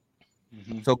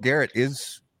 Mm-hmm. So Garrett,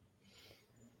 is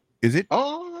it?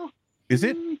 Oh, is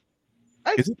it?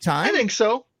 Is it time? I think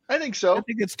so. I think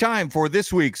it's time for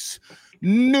this week's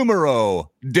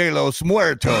Numero de los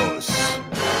Muertos.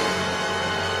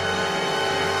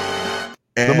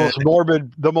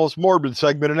 The most morbid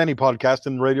segment in any podcast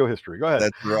in radio history. Go ahead.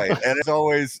 That's right. And as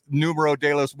always, Numero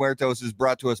de los Muertos is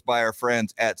brought to us by our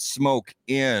friends at Smoke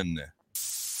Inn.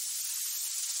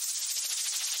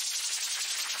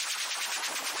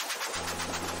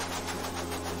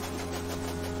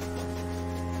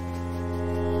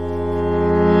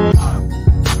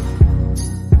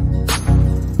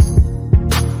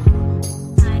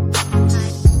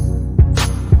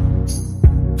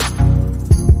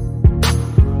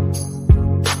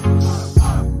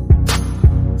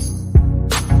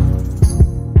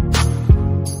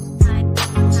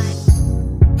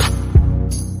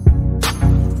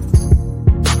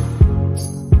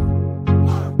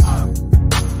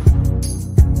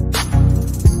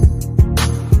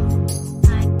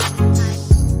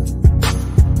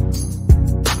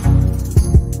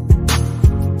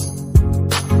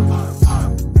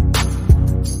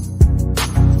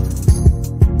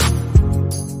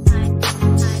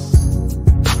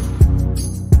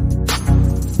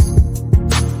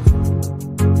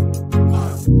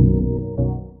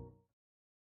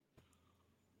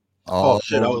 Oh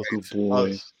shit! Oh, Good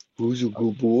boy. Who's a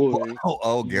good boy?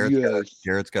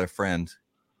 Garrett's got a friend.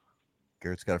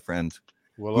 Garrett's got a friend.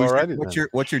 Well, alrighty What's then.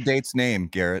 your date's name,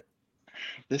 Garrett?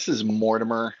 This is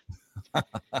Mortimer.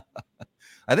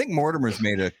 I think Mortimer's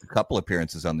made a couple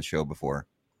appearances on the show before.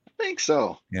 I think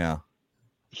so. Yeah.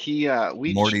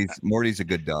 Morty's a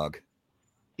good dog.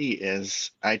 He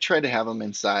is. I tried to have him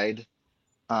inside,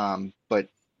 but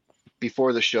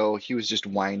before the show, he was just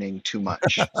whining too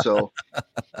much. So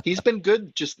he's been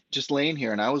good just laying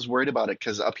here, and I was worried about it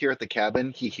because up here at the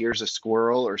cabin, he hears a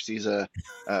squirrel or sees a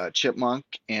chipmunk,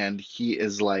 and he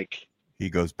is like, he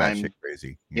goes batshit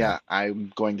crazy. Yeah,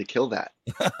 I'm going to kill that.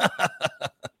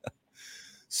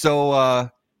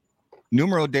 So,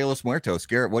 Numero de los Muertos.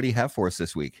 Garrett, what do you have for us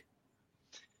this week?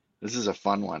 This is a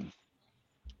fun one.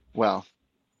 Well,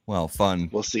 fun.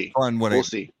 We'll see. We'll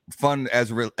see. Fun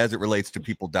as it relates to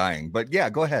people dying. But yeah,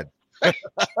 go ahead.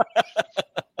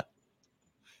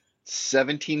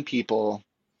 17 people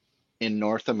in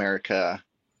North America.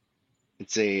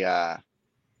 It's a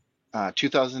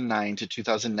 2009 to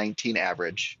 2019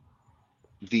 average.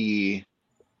 The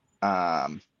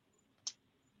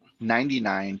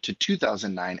 99 to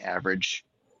 2009 average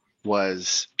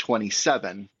was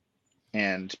 27,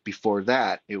 and before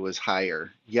that it was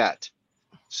higher yet.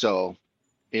 So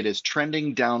it is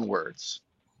trending downwards.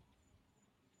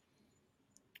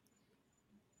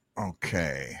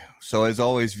 Okay. So as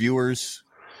always, viewers,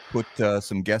 put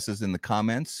some guesses in the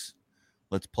comments.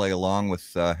 Let's play along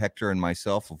with Hector and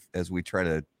myself as we try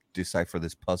to decipher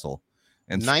this puzzle.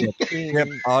 And Skip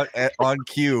on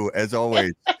cue, as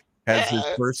always, has his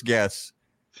first guess: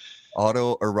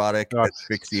 autoerotic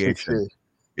asphyxiation.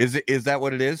 Is that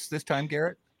what it is this time,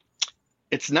 Garrett?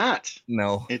 It's not.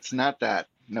 No, it's not that.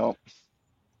 No.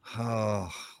 Oh,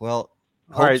 well.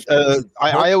 All right.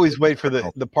 I always wait for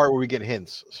the part where we get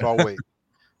hints, so I'll wait.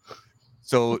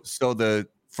 So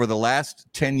for the last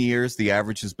 10 years, the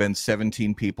average has been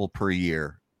 17 people per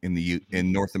year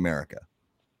in North America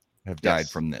have died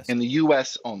from this. In the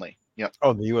U.S. only. Yep.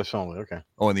 Oh, the U.S. only. Okay.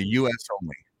 Oh, in the U.S.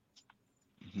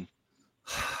 only.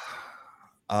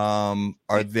 Mm-hmm.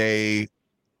 Are they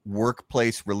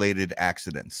workplace related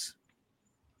accidents?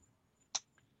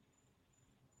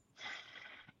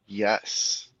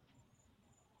 Yes.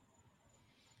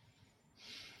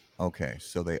 Okay,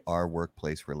 so they are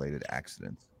workplace related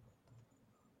accidents.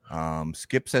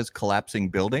 Skip says collapsing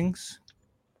buildings.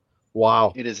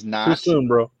 Wow. It is not. Too soon,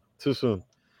 bro. Too soon.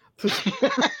 Too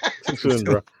soon,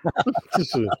 bro. Too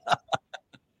soon.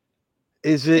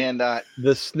 Is it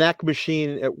the snack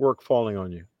machine at work falling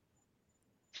on you?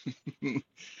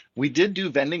 We did do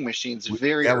vending machines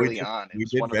very early on. We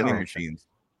did vending machines.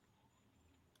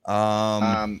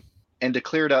 And to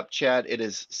clear it up, Chad, it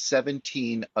is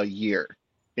 17 a year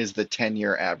is the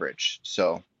 10-year average.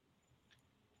 So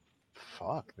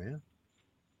fuck, man.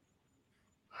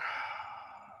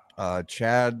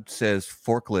 Chad says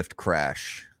forklift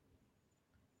crash.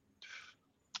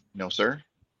 No, sir.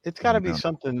 It's got to be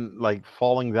something like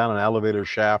falling down an elevator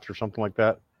shaft or something like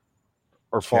that,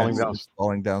 or falling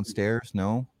downstairs.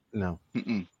 No.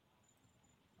 Mm-mm.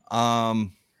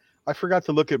 I forgot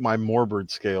to look at my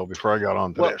Morbird scale before I got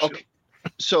on today. Well, okay.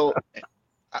 So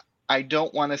I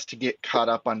don't want us to get caught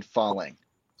up on falling.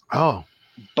 Oh.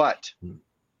 But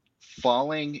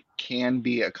falling can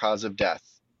be a cause of death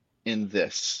in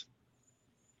this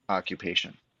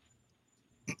occupation.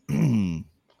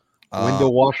 Window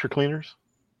washer cleaners?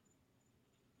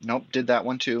 Nope, did that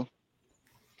one too.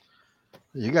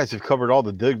 You guys have covered all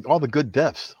the good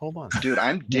deaths. Hold on. Dude,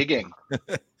 I'm digging.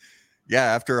 Yeah,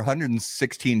 after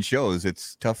 116 shows,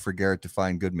 it's tough for Garrett to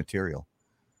find good material.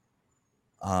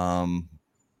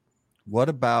 What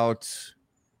about?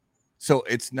 So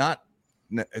it's not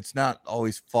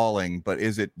always falling, but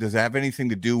does it have anything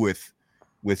to do with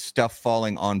stuff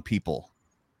falling on people?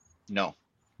 No.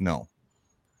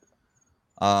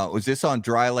 Was this on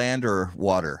dry land or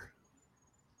water?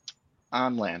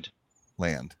 On land.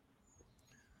 Land.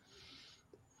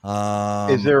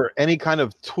 Is there any kind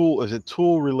of tool? Is it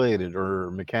tool related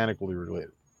or mechanically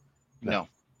related? No.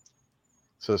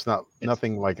 So it's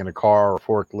nothing like in a car or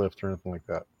forklift or anything like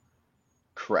that.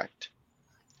 Correct.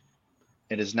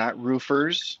 It is not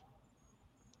roofers.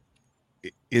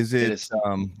 Is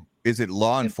it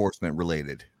law enforcement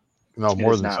related? No,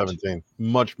 more than 17.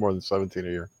 Much more than 17 a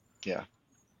year. Yeah.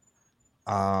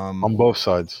 On both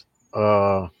sides.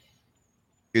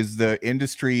 Is the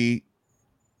industry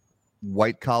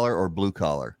white collar or blue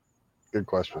collar? Good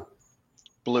question.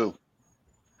 Blue.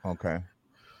 Okay.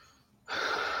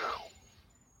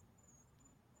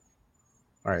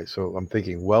 All right, so I'm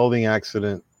thinking welding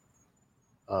accident,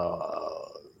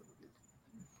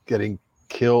 getting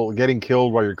getting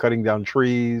killed while you're cutting down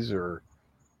trees, or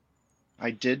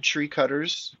I did tree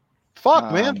cutters.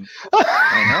 fuck, man.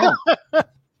 I know.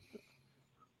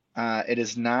 It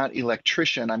is not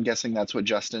electrician. I'm guessing that's what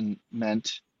Justin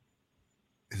meant.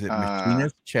 Is it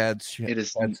machinist? It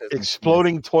is Chad says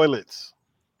Exploding toilets.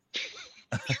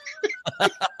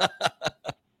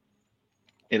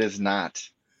 It is not.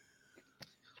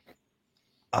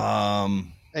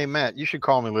 Hey Matt, you should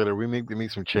call me later. We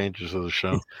make some changes to the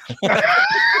show.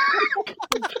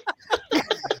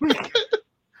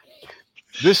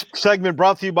 This segment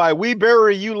brought to you by We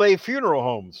Bury You Lay Funeral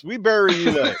Homes. We bury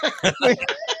you lay.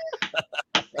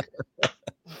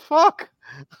 Fuck.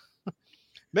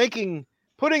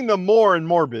 Putting them more and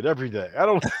morbid every day. I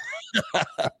don't.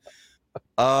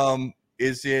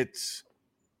 Is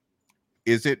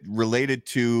it related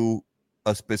to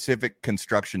a specific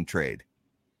construction trade?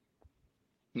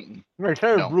 Right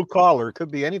there, No. blue collar. It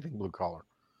could be anything blue collar.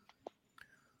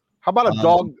 How about a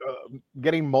dog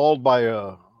getting mauled by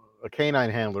a canine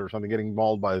handler or something, getting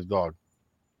mauled by his dog?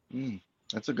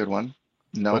 That's a good one.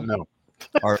 No. But no.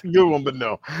 That's a good one, but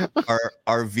no.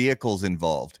 Are vehicles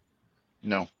involved?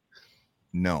 No.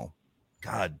 No.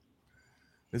 God,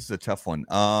 this is a tough one.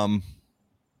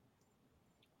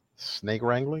 Snake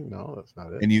wrangling? No, that's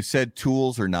not it. And you said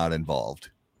tools are not involved.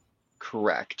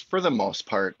 Correct. For the most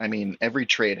part. I mean, every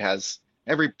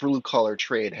blue collar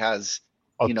trade has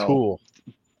A tool.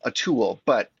 a tool,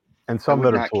 but And I some would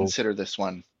that are not tools. consider this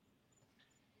one.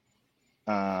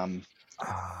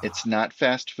 It's not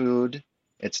fast food.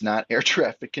 It's not air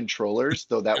traffic controllers,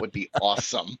 though that would be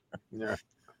awesome. Yeah.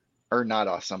 Or not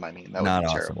awesome, I mean. That would Not be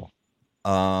awesome. terrible.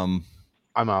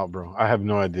 I'm out, bro. I have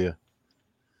no idea.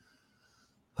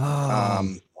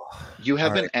 You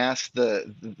haven't right. asked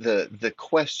the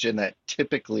question that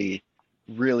typically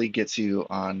really gets you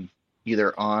on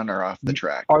either on or off the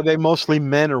track. Are they mostly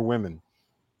men or women?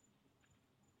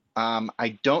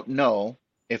 I don't know.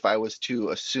 If I was to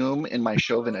assume in my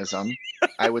chauvinism,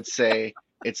 I would say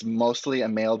it's mostly a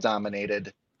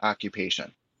male-dominated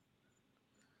occupation.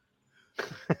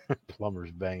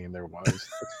 Plumbers banging their wives.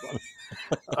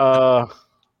 That's funny.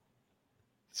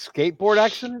 Skateboard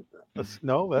accident?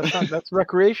 No, that's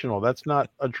recreational. That's not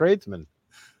a tradesman.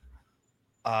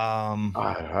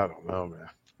 I don't know, man.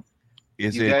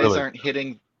 Is You it guys really? aren't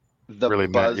hitting the Really,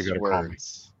 Matt, you gotta call me.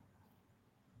 buzzwords.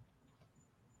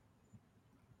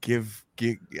 Give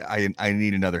I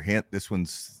need another hint. This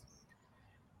one's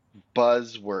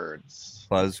Buzzwords.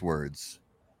 buzzwords.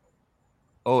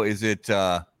 Oh, is it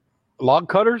Log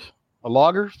cutters?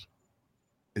 Loggers?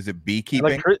 is it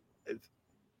beekeeping?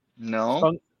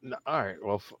 No. No, all right.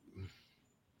 Well,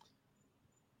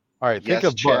 all right. Yes,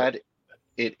 Think of Chad.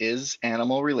 It is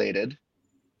animal related.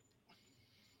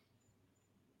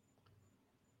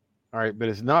 All right, but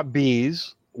it's not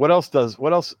bees. What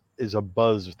else is a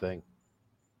buzz thing?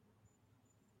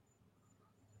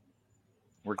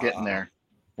 We're getting there.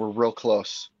 We're real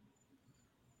close.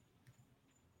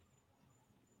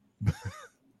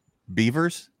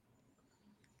 Beavers?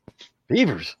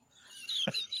 Beavers.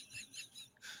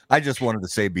 I just wanted to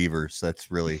say beavers.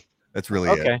 That's really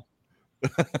Okay.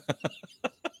 it.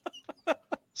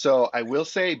 So I will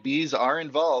say bees are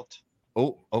involved.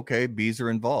 Oh, okay. Bees are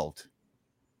involved.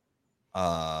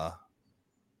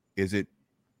 Is it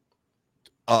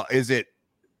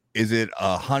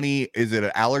a honey? Is it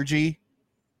an allergy?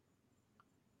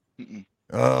 Mm-mm.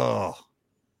 Oh,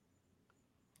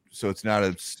 so it's not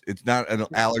an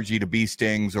allergy to bee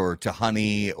stings or to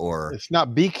honey or It's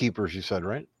not beekeepers, you said,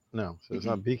 right? No, so it's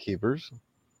not beekeepers.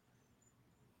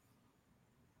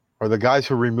 Are the guys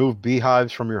who remove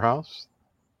beehives from your house?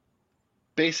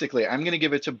 Basically, I'm going to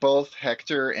give it to both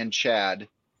Hector and Chad.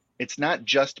 It's not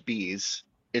just bees.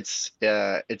 It's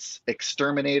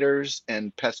exterminators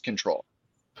and pest control.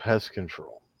 Pest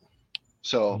control.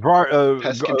 So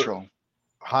pest control.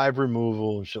 Hive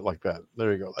removal and shit like that.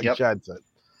 There you go. Like Yep. Chad said.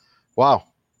 Wow.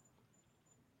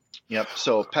 Yep.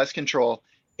 So pest control.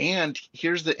 And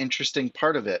here's the interesting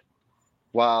part of it.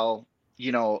 While,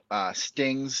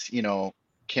 stings,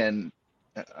 can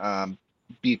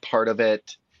be part of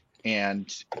it,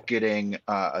 and getting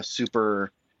a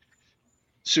super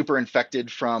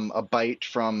infected from a bite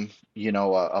from,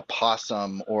 a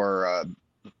possum or a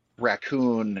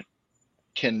raccoon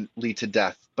can lead to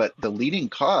death. But the leading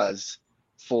cause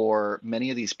for many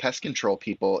of these pest control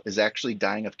people is actually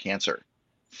dying of cancer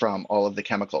from all of the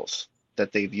chemicals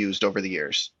that they've used over the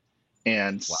years.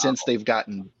 And since they've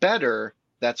gotten better,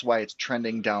 that's why it's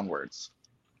trending downwards.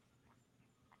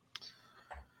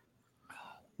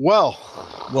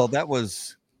 well, that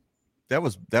was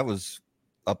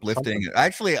uplifting.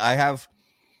 Actually, I have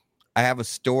I have a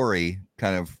story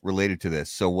kind of related to this.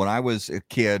 So when I was a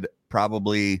kid,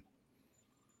 probably,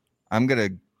 I'm going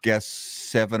to guess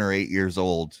 7 or 8 years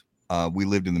old, we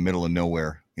lived in the middle of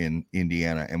nowhere in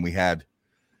Indiana, and we had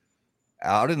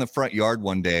out in the front yard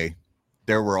one day,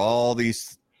 there were all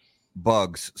these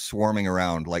bugs swarming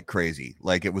around like crazy.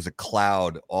 Like it was a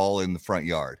cloud all in the front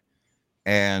yard.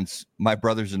 And my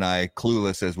brothers and I,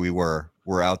 clueless as we were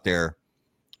out there,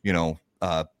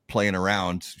 playing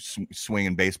around,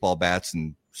 swinging baseball bats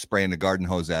and spraying the garden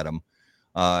hose at them.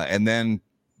 And then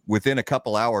within a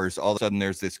couple hours, all of a sudden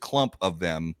there's this clump of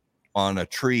them on a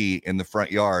tree in the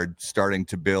front yard starting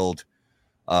to build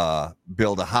a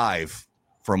hive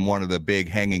from one of the big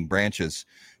hanging branches.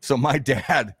 So my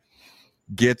dad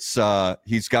gets,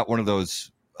 he's got one of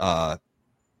those pump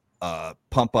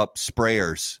up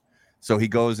sprayers. So he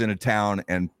goes into town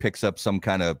and picks up some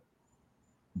kind of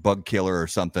bug killer or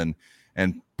something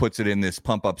and puts it in this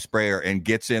pump up sprayer and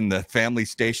gets in the family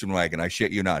station wagon. I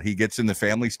shit you not. He gets in the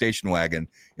family station wagon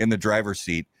in the driver's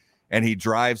seat and he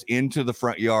drives into the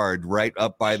front yard right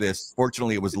up by this.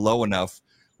 Fortunately, it was low enough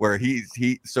where he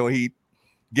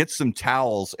gets some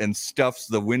towels and stuffs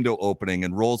the window opening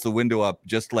and rolls the window up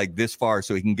just like this far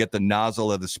so he can get the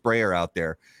nozzle of the sprayer out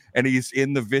there. And he's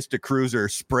in the Vista Cruiser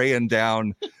spraying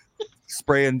down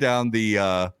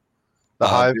the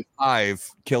hive,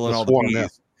 killing all the bees. Yeah.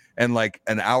 And like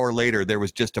an hour later, there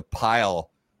was just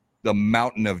the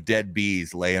mountain of dead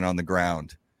bees laying on the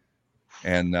ground.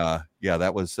 And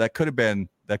that could have been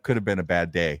a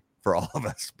bad day for all of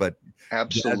us. But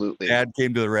absolutely, Dad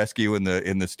came to the rescue in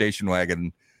the station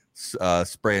wagon,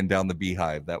 spraying down the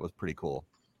beehive. That was pretty cool.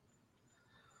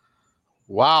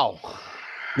 Wow,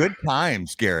 good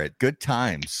times, Garrett. Good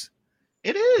times.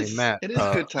 It is. Hey, Matt, it is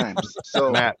good times.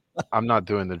 So Matt, I'm not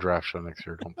doing the draft show next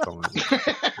year. Don't tell me.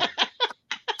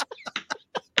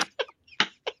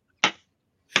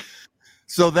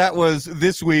 So that was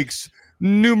this week's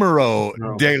Numero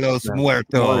de los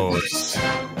Muertos.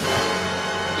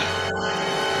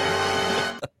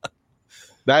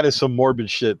 That is some morbid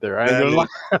shit there.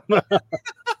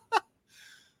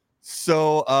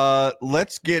 So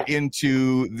let's get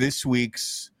into this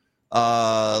week's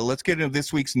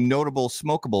notable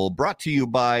smokable, brought to you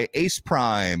by Ace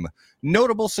Prime.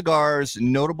 Notable cigars,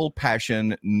 notable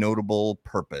passion, notable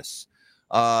purpose.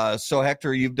 So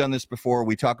Hector, you've done this before.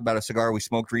 We talk about a cigar we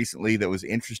smoked recently that was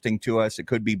interesting to us. It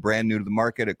could be brand new to the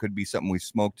market. It could be something we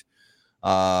smoked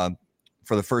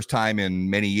for the first time in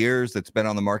many years that's been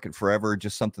on the market forever,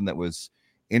 just something that was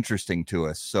interesting to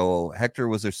us. So Hector,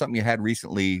 was there something you had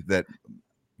recently that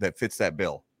fits that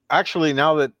bill? Actually,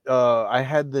 now that I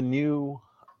had the new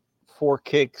 4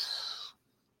 Kicks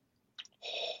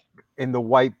in the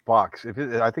white box,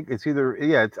 I think it's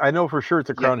either, I know for sure it's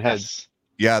a Crown Head.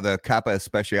 Yeah, the Capa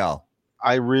Especial.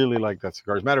 I really like that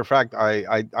cigar. As a matter of fact,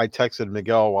 I texted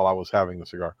Miguel while I was having the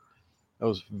cigar. It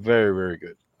was very, very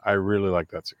good. I really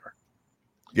like that cigar.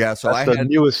 Yeah, so that's the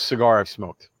newest cigar I've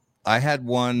smoked. I had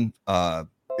one.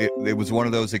 It was one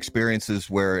of those experiences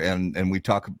where, and we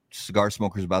talk cigar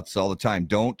smokers about this all the time.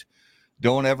 Don't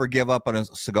ever give up on a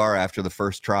cigar after the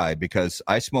first try, because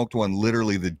I smoked one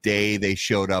literally the day they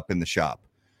showed up in the shop.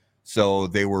 So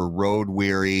they were road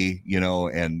weary,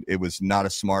 and it was not a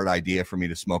smart idea for me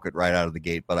to smoke it right out of the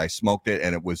gate, but I smoked it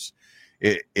and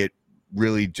it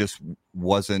really just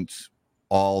wasn't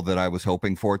all that I was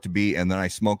hoping for it to be. And then I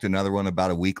smoked another one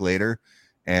about a week later,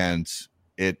 and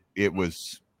they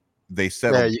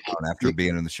settled down after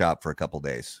being in the shop for a couple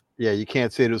days. Yeah, you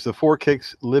can't say it. It was the 4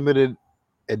 Kicks limited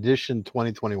edition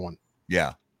 2021.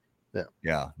 Yeah.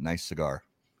 Nice cigar.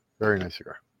 Very nice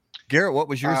cigar. Garrett, what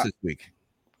was yours this week?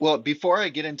 Well, before I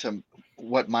get into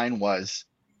what mine was,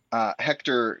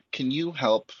 Hector, can you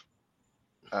help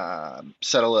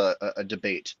settle a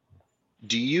debate?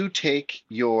 Do you take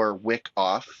your wick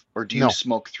off, or do you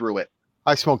smoke through it?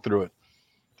 I smoke through it.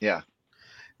 Yeah.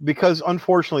 Because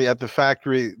unfortunately at the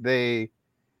factory,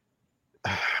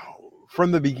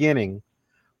 from the beginning,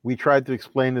 we tried to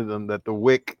explain to them that the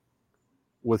wick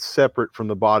was separate from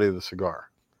the body of the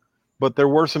cigar. But there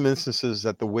were some instances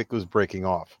that the wick was breaking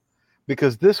off,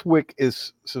 because this wick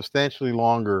is substantially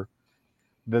longer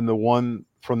than the one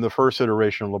from the first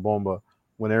iteration of La Bomba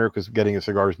when Eric was getting his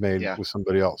cigars made with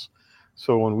somebody else.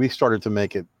 So when we started to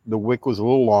make it, the wick was a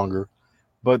little longer,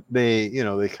 but they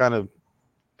kind of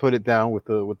put it down with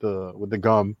the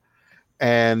gum,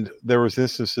 and there was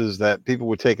instances that people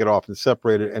would take it off and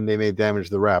separate it, and they may damage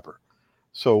the wrapper.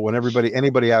 So when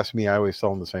anybody asks me, I always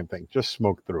tell them the same thing: just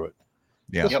smoke through it.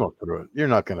 Yeah, just smoke through it. You're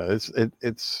not gonna. It's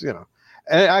and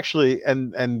actually,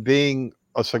 and being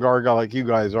a cigar guy like you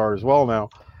guys are as well now,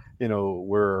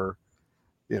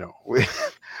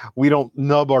 we don't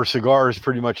nub our cigars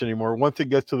pretty much anymore. Once it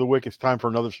gets to the wick, it's time for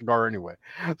another cigar anyway.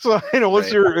 So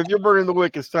once Right. if you're burning the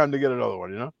wick, it's time to get another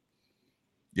one.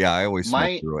 Yeah, I always smoke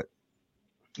My through it.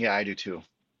 Yeah, I do too.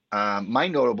 My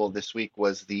notable this week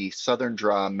was the Southern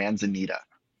Draw Manzanita.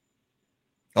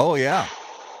 Oh yeah,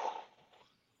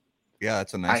 yeah,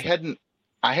 that's a I nice one.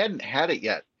 hadn't had it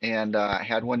yet, and I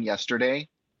had one yesterday.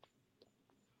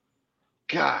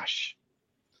 Gosh.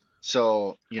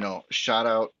 So, shout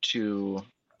out to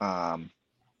um,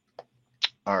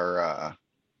 our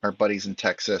buddies in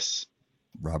Texas.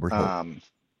 Robert Hope,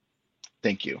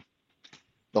 Thank you.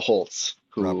 The Holtz,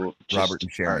 who Robert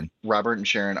and Sharon. Robert and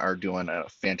Sharon are doing a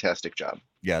fantastic job.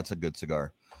 Yeah, it's a good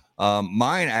cigar.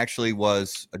 Mine actually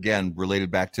was, again,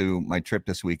 related back to my trip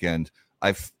this weekend.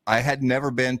 I had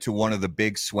never been to one of the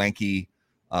big swanky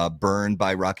Burn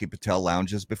by Rocky Patel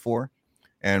lounges before.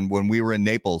 And when we were in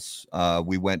Naples,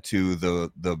 we went to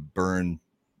the Burn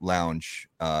lounge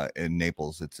in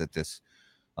Naples. It's at this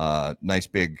nice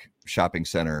big shopping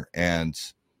center. And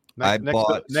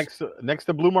next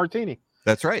to Blue Martini.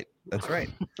 That's right.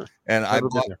 And I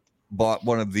bought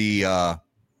one of the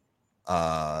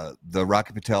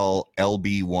Rocky Patel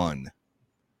LB1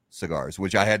 cigars,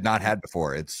 which I had not had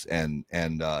before. It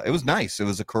was nice. It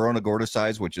was a Corona Gorda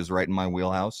size, which is right in my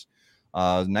wheelhouse.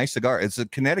 Nice cigar. It's a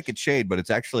Connecticut shade, but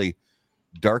it's actually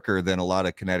darker than a lot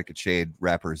of Connecticut shade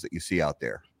wrappers that you see out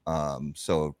there.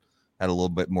 So had a little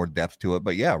bit more depth to it,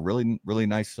 but yeah, really, really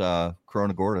nice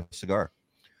Corona Gorda cigar.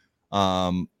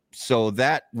 So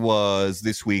that was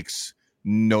this week's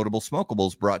Notable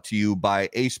Smokables, brought to you by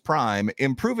Ace Prime,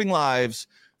 improving lives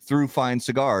through fine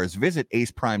cigars. Visit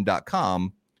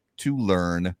aceprime.com to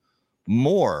learn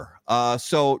more.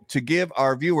 So to give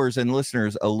our viewers and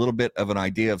listeners a little bit of an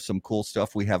idea of some cool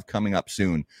stuff we have coming up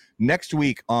soon. Next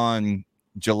week on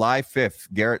July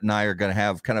 5th, Garrett and I are going to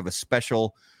have kind of a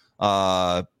special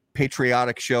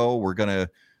patriotic show. We're going to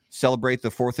celebrate the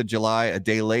 4th of July a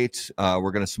day late.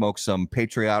 We're going to smoke some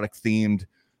patriotic themed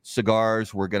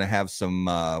cigars. We're going to have some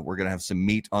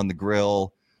meat on the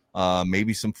grill,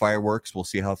 maybe some fireworks. We'll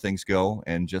see how things go,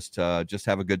 and just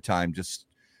have a good time, just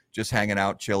hanging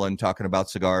out, chilling, talking about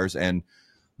cigars. And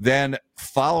then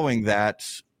following that,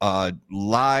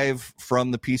 live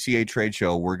from the PCA trade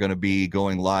show, we're going to be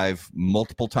going live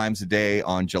multiple times a day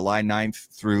on July 9th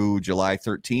through July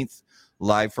 13th,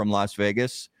 live from Las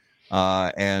Vegas.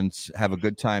 And have a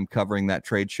good time covering that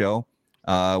trade show.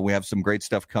 We have some great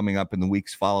stuff coming up in the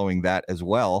weeks following that as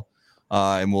well.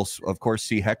 And we'll, of course,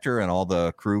 see Hector and all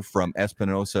the crew from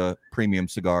Espinosa Premium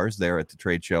Cigars there at the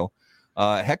trade show.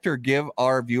 Hector, give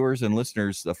our viewers and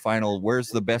listeners the final, where's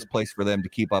the best place for them to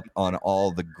keep up on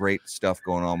all the great stuff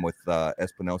going on with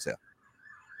Espinosa?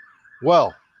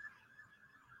 Well,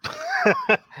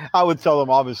 I would tell them,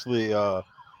 obviously,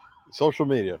 social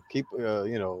media. Keep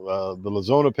the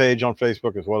Lazona page on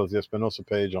Facebook, as well as the Espinosa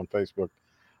page on Facebook.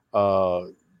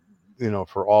 For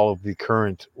all of the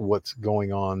current what's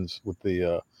going on with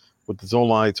the Zone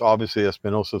Lights. Obviously,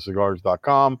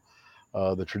 EspinosaCigars.com,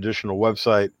 the traditional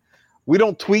website. We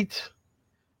don't tweet.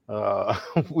 We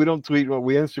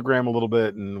Instagram a little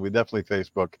bit, and we definitely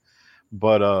Facebook.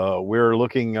 But we're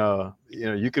looking.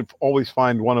 You could always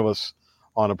find one of us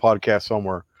on a podcast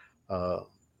somewhere.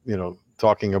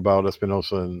 Talking about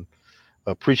Espinosa and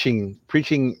preaching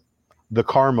the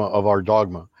karma of our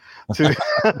dogma to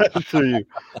you.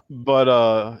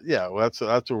 But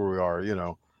that's where we are.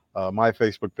 My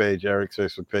Facebook page, Eric's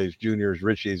Facebook page, Junior's,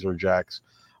 Richie's, or Jack's.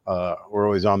 We're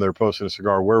always on there posting a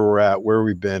cigar, where we're at, where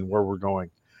we've been, where we're going.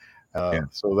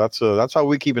 So that's how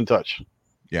we keep in touch.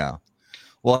 Yeah.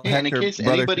 Well, and in case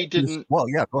anybody didn't, well,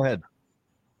 yeah, go ahead.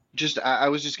 I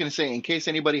was just going to say, in case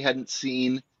anybody hadn't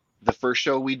seen the first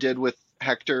show we did with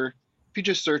Hector, if you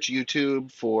just search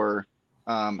YouTube for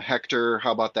Hector,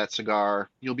 How About That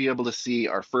Cigar, you'll be able to see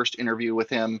our first interview with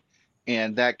him.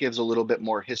 And that gives a little bit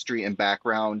more history and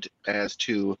background as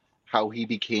to how he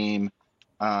became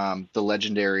the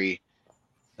legendary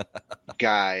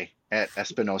guy at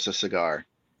Espinosa Cigar.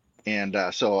 And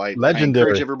so I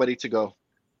encourage everybody to go.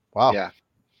 Wow. Yeah.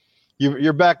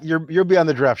 You're back. You'll be on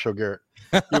the draft show, Garrett.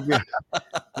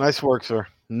 Nice work, sir.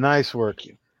 Nice work. Thank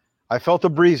you. I felt a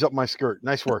breeze up my skirt.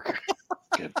 Nice work.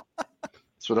 Good.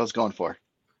 That's what I was going for.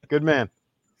 Good man.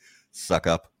 Suck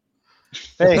up.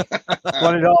 Hey,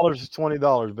 $20 is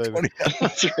 $20, baby.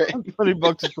 That's right.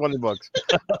 $20 is $20.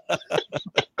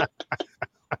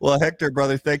 Well, Hector,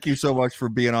 brother, thank you so much for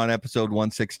being on episode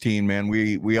 116, man.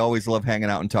 We always love hanging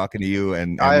out and talking to you,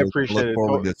 and I appreciate look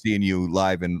forward to seeing you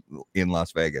live in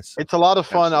Las Vegas. It's a lot of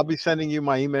fun. Absolutely. I'll be sending you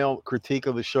my email critique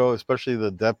of the show, especially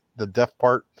the deaf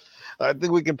part. I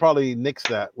think we can probably nix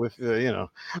that with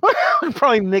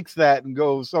probably nix that and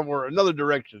go somewhere another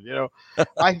direction.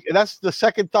 That's the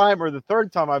second time or the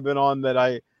third time I've been on that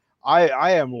I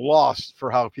am lost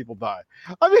for how people die.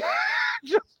 I mean,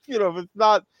 just if it's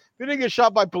not, if you didn't get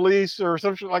shot by police or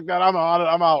something like that, I'm out.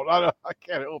 I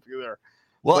can't help you there.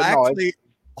 Well, But no, actually,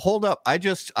 hold up. I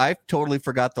totally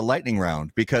forgot the lightning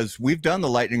round because we've done the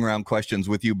lightning round questions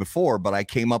with you before, but I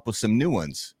came up with some new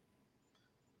ones.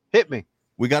 Hit me.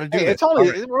 We got to do Hey, this. it's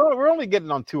only we're only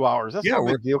getting on 2 hours. That's no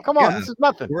big deal. Come on, this is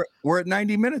nothing. We're at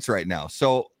 90 minutes right now.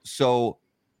 So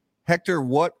Hector,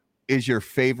 what is your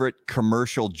favorite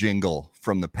commercial jingle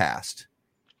from the past?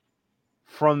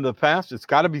 From the past, it's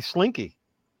got to be Slinky.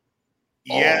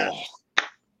 Yes. Oh.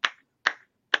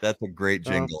 That's a great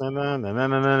jingle. Everyone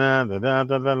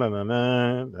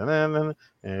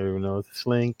knows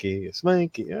Slinky.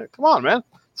 Slinky. Yeah, come on, man.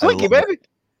 Slinky, baby.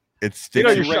 It's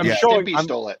Sticky.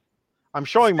 Stole it. I'm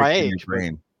showing my age.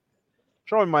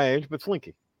 Showing my age, but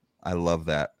Slinky. I love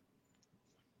that.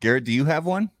 Garrett, do you have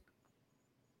one?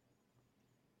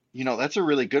 That's a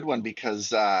really good one because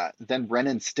then Ren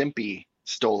and Stimpy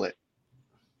stole it.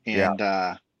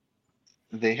 And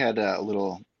they had a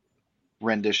little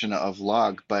rendition of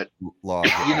Log. But,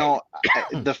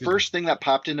 the first thing that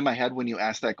popped into my head when you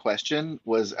asked that question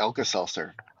was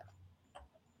Alka-Seltzer.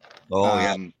 Oh,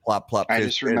 yeah. Plop, plop. I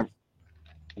just remember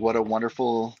what a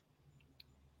wonderful...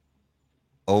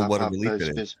 Oh, what a relief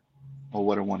it is. Oh,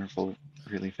 what a wonderful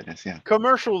relief it is, yeah.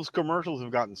 Commercials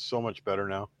have gotten so much better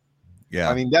now. Yeah.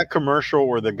 I mean, that commercial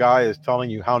where the guy is telling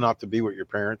you how not to be with your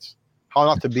parents, how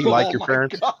not to be like your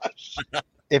parents. Gosh.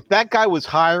 If that guy was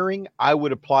hiring, I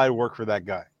would apply to work for that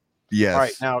guy. Yes. All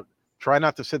right, now try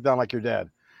not to sit down like your dad.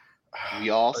 We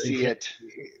all see it.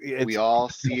 We all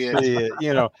see it.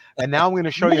 And now I'm going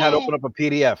to show you how to open up a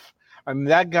PDF. I mean,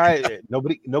 that guy,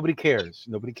 nobody cares.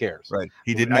 Nobody cares. Right.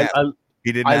 He didn't ask for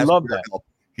your help.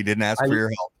 He didn't ask for your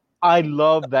help. I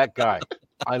love that guy.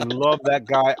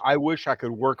 I wish I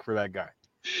could work for that guy.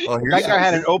 Oh, that guy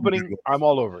had an opening. I'm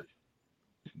all over it.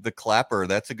 The Clapper,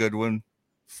 that's a good one.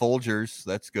 Folgers,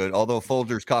 that's good. Although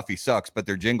Folgers coffee sucks, but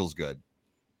their jingle's good.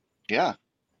 Yeah.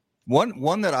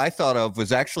 One that I thought of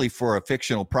was actually for a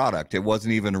fictional product. It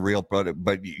wasn't even a real product,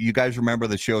 but you guys remember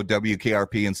the show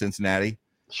WKRP in Cincinnati?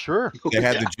 Sure. They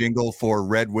had the jingle for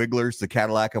Red Wigglers, the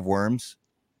Cadillac of Worms.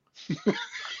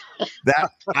 That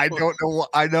I don't know.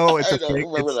 I know it's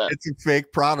it's a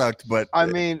fake product, but I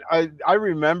mean, I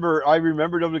remember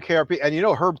WKRP, and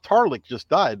Herb Tarlick just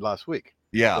died last week.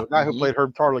 Yeah, the guy who played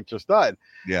Herb Tarlick just died.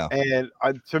 Yeah, and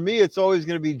to me, it's always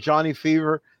going to be Johnny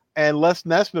Fever and Les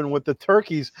Nessman with the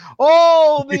turkeys.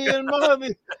 Oh, with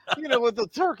the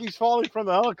turkeys falling from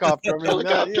the helicopter.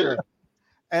 I mean,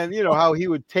 and how he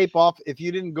would tape off if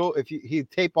you didn't go.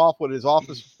 He'd tape off what his office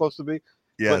was supposed to be.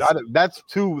 Yes. But that's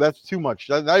too much.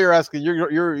 Now you're asking.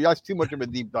 That's too much of a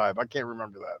deep dive. I can't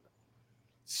remember that.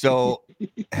 So,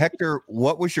 Hector,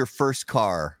 what was your first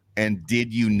car, and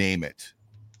did you name it?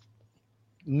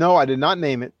 No, I did not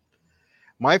name it.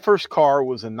 My first car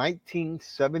was a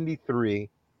 1973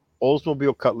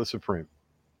 Oldsmobile Cutlass Supreme.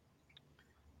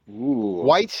 Ooh.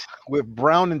 White with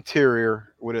brown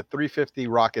interior with a 350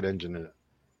 rocket engine in it.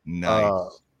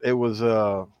 Nice. It was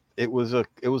a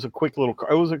quick little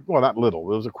car. It was not little.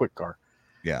 It was a quick car.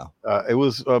 Yeah. It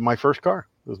was my first car.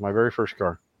 It was my very first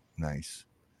car. Nice.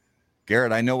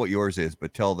 Garrett, I know what yours is,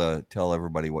 but tell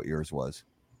everybody what yours was.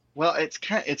 Well, it's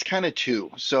kind of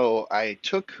two. So I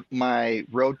took my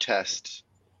road test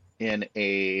in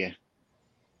a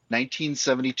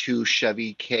 1972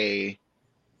 Chevy K10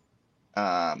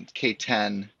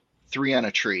 3 on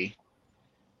a tree,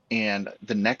 and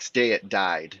the next day it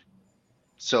died.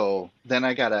 So then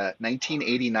I got a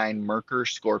 1989 Merkur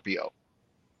Scorpio.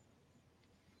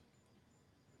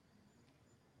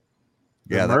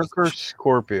 Yeah, Merkur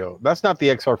Scorpio. That's not the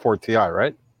XR4 Ti,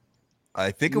 right? I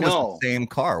think it was the same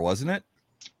car, wasn't it?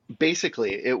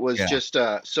 Basically, it was just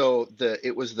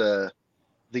it was the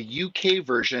UK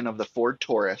version of the Ford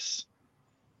Taurus,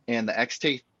 and the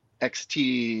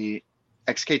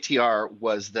XKTR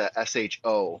was the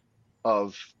SHO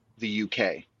of the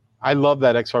UK. I love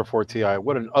that XR4 Ti.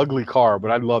 What an ugly car,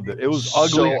 but I loved it. It was ugly.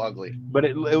 So ugly. But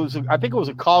it was, I think it was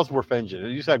a Cosworth engine. It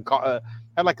used to have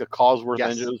had like a Cosworth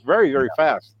engine. It was very, very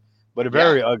fast, but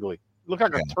very ugly. It looked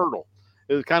like a turtle.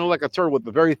 It was kind of like a turtle with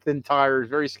the very thin tires,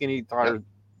 very skinny tires,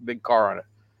 big car on it.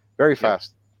 Very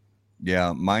fast.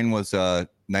 Yeah, mine was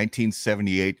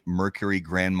 1978 Mercury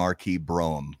Grand Marquis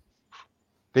Brougham.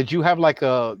 Did you have like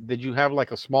a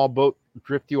small boat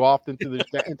drift you off into the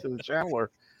channel,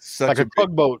 or like a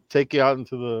tugboat take you out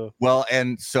into the? Well,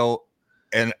 and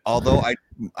although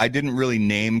I didn't really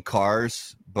name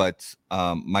cars, but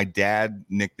my dad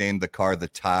nicknamed the car the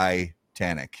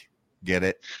Titanic. Get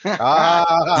it?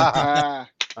 Dad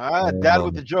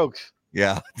with the jokes.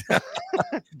 Yeah.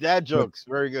 Dad jokes.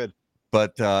 Very good.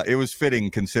 But it was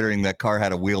fitting considering that car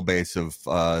had a wheelbase of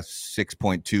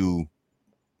 6.2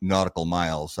 nautical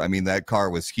miles. I mean, that car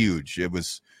was huge. It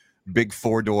was big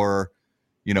 4-door,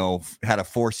 had a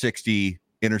 460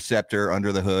 Interceptor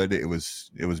under the hood. It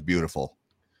was beautiful.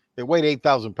 It weighed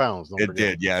 8,000 pounds. It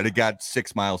did. Yeah. It got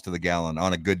 6 miles to the gallon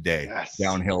on a good day. Yes.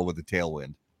 Downhill with the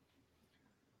tailwind.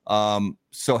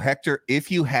 So Hector, if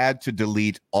you had to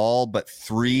delete all but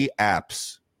 3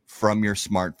 apps from your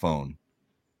smartphone,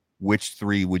 which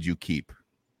 3 would you keep?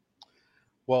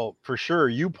 Well, for sure,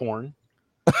 YouPorn.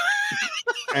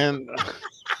 And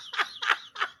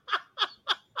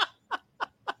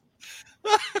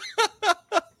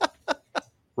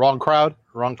wrong crowd.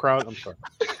 I'm sorry.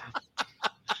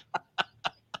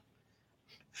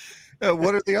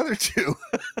 What are the other 2?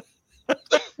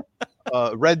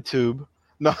 RedTube.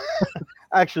 No,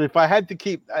 actually, if I had to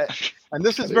keep, and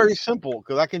this is very simple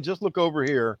because I can just look over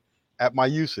here at my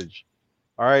usage.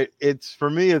 All right, for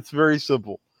me, it's very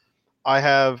simple. I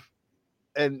have,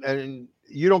 and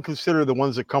you don't consider the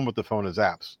ones that come with the phone as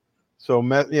apps. So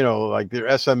like their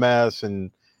SMS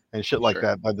and shit like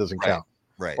that doesn't count.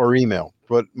 Right. Or email.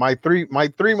 But my three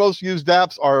most used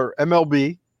apps are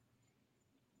MLB.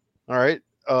 All right.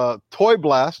 Toy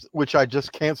Blast, which I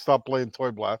just can't stop playing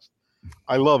Toy Blast.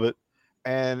 I love it.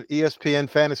 And ESPN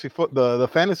Fantasy the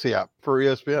fantasy app for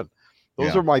ESPN.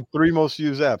 Those are my 3 most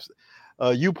used apps.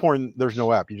 YouPorn, there's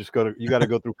no app. You got to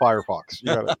go through Firefox.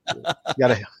 You got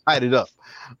to hide it up.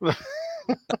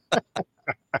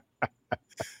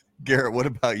 Garrett, what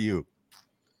about you?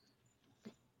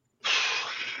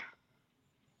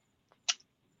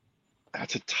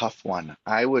 That's a tough one.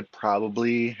 I would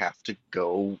probably have to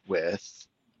go with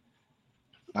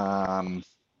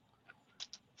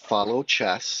Follow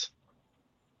Chess,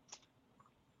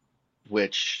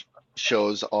 which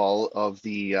shows all of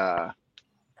the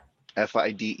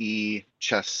FIDE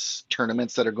chess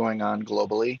tournaments that are going on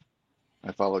globally.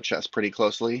 I follow chess pretty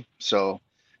closely. So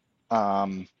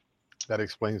that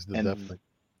explains the death thing.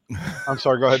 I'm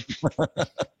sorry, go ahead.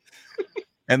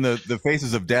 And the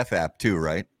Faces of Death app too,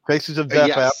 right? Faces of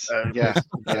Death app. Yeah.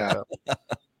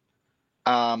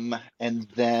 And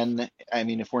then, I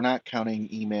mean, if we're not counting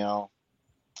email.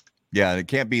 Yeah, it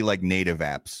can't be like native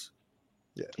apps.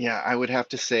 Yeah, I would have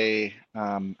to say,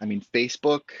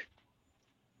 Facebook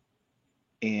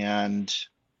and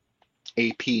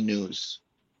AP News.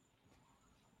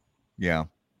 Yeah.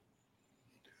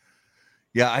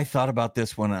 Yeah, I thought about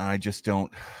this one and I just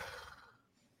don't.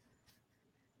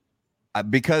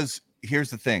 Because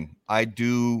here's the thing. I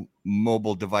do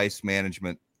mobile device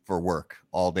management for work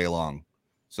all day long.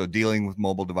 So dealing with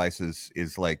mobile devices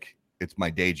is like, it's my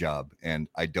day job and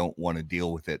I don't want to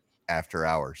deal with it after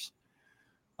hours.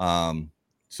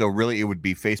 So really it would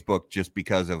be Facebook just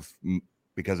because of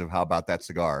How About That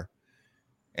Cigar.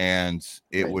 And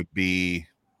it would be,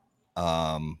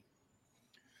 yeah,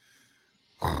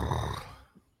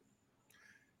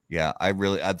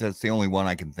 that's the only one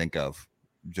I can think of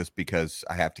just because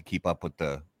I have to keep up with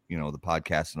the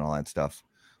podcast and all that stuff.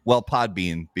 Well,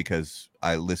 Podbean, because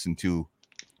I listen to,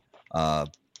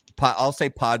 I'll say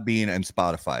Podbean and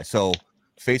Spotify. So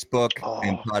Facebook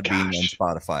and Podbean and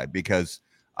Spotify, because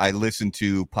I listen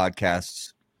to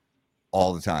podcasts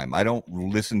all the time. I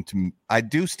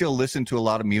do still listen to a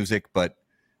lot of music, but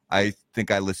I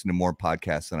think I listen to more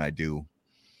podcasts than I do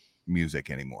music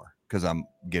anymore because I'm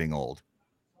getting old.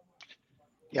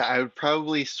 Yeah, I would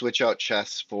probably switch out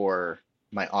chess for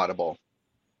my Audible.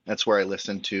 That's where I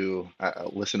listen to a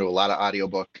lot of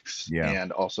audiobooks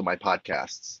and also my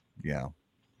podcasts. Yeah.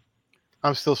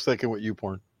 I'm still sticking with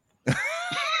YouPorn.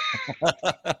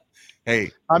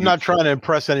 Hey, I'm not trying to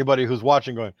impress anybody who's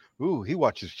watching going, ooh, he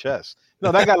watches chess.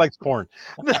 No, that guy likes porn.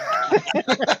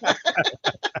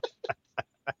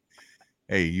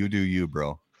 Hey, you do you,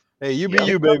 bro. Hey, you be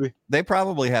you, baby. They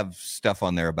probably have stuff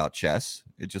on there about chess.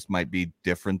 It just might be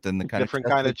different than the kind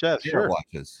of chess. Sure.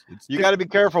 Watches. You got to be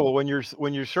careful when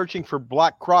you're searching for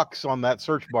black Crocs on that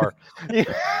search bar.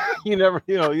 You never,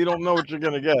 you don't know what you're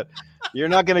gonna get. You're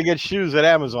not gonna get shoes at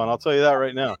Amazon. I'll tell you that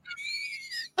right now.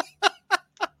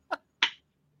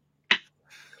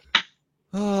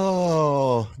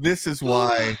 Oh, this is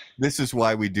why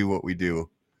we do what we do.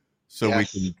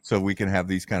 So we can have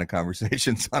these kind of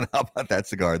conversations on How About That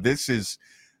Cigar. This is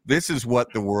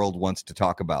what the world wants to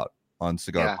talk about on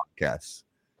cigar podcasts.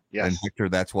 Yes. And Victor,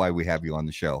 that's why we have you on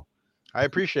the show. I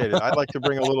appreciate it. I'd like to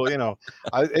bring a little,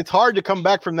 it's hard to come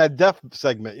back from that deaf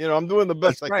segment. I'm doing the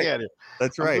best I can here.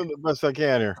 That's I'm right. doing the best I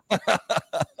can here.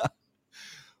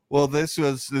 Well, this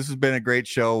has been a great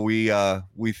show.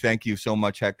 We thank you so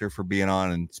much, Hector, for being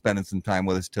on and spending some time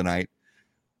with us tonight.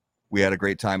 We had a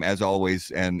great time as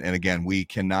always, and again, we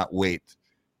cannot wait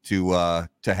to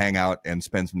hang out and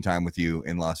spend some time with you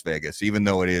in Las Vegas, even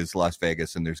though it is Las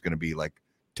Vegas and there's going to be like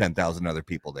 10,000 other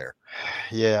people there.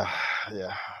 Yeah.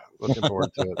 Looking forward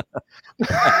to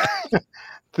it.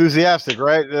 Enthusiastic,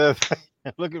 right?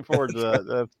 Looking forward to that.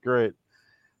 That's great.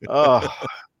 Oh,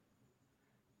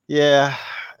 yeah,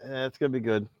 it's gonna be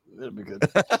good. It'll be good.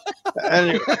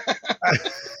 Anyway,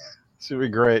 it's gonna be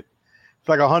great. It's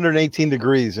like 118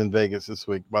 degrees in Vegas this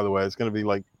week. By the way, it's gonna be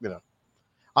like,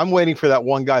 I'm waiting for that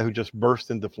one guy who just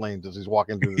burst into flames as he's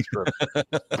walking through the strip.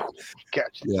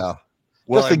 Catch. Yeah.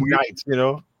 Well, just ignites,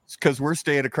 It's because we're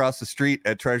staying across the street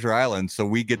at Treasure Island, so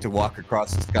we get to walk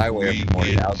across the Skyway every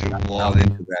morning out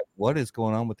into that. What is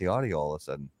going on with the audio all of a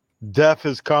sudden? Death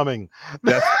is coming.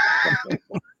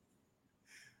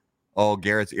 Oh,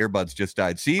 Garrett's earbuds just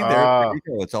died. See, there you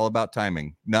go. It's all about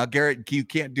timing. Now, Garrett, you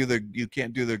can't do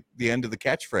the end of the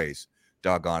catchphrase.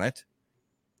 Doggone it.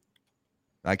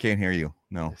 I can't hear you.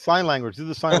 No. Sign language. Do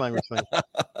the sign language thing.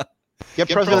 Get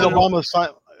President Obama's sign.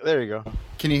 There you go.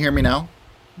 Can you hear me now?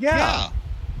 Yeah.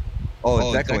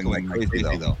 Oh, it's echoing like crazy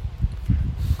though.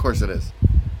 Of course it is.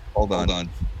 Hold on.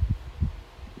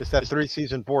 It's that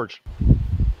 3-season porch.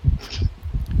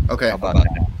 Okay. How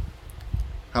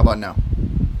about now?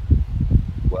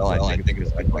 Well, I think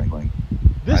it's echoing.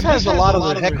 This has a lot of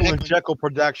the Heckle and Jekyll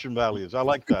production values. I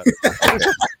like that.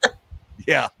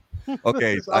 Yeah.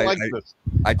 Okay. I like this.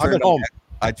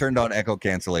 I turned on echo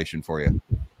cancellation for you.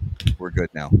 We're good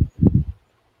now.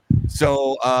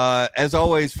 So, as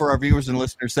always, for our viewers and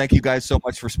listeners, thank you guys so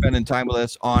much for spending time with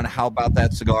us on How About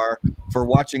That Cigar, for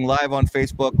watching live on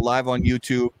Facebook, live on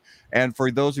YouTube, and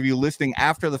for those of you listening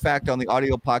after the fact on the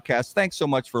audio podcast, thanks so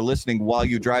much for listening while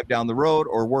you drive down the road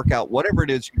or work out, whatever it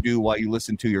is you do while you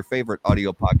listen to your favorite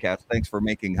audio podcast. Thanks for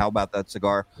making How About That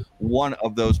Cigar one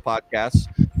of those podcasts.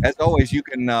 As always, you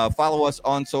can follow us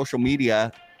on social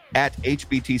media at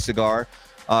HBT Cigar.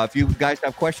 If you guys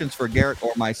have questions for Garrett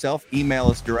or myself, email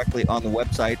us directly on the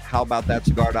website,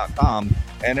 howaboutthatcigar.com.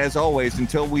 And as always,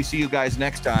 until we see you guys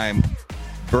next time,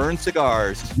 burn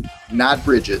cigars, not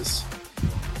bridges.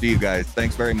 See you guys.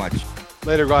 Thanks very much.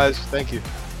 Later, guys. Thank you.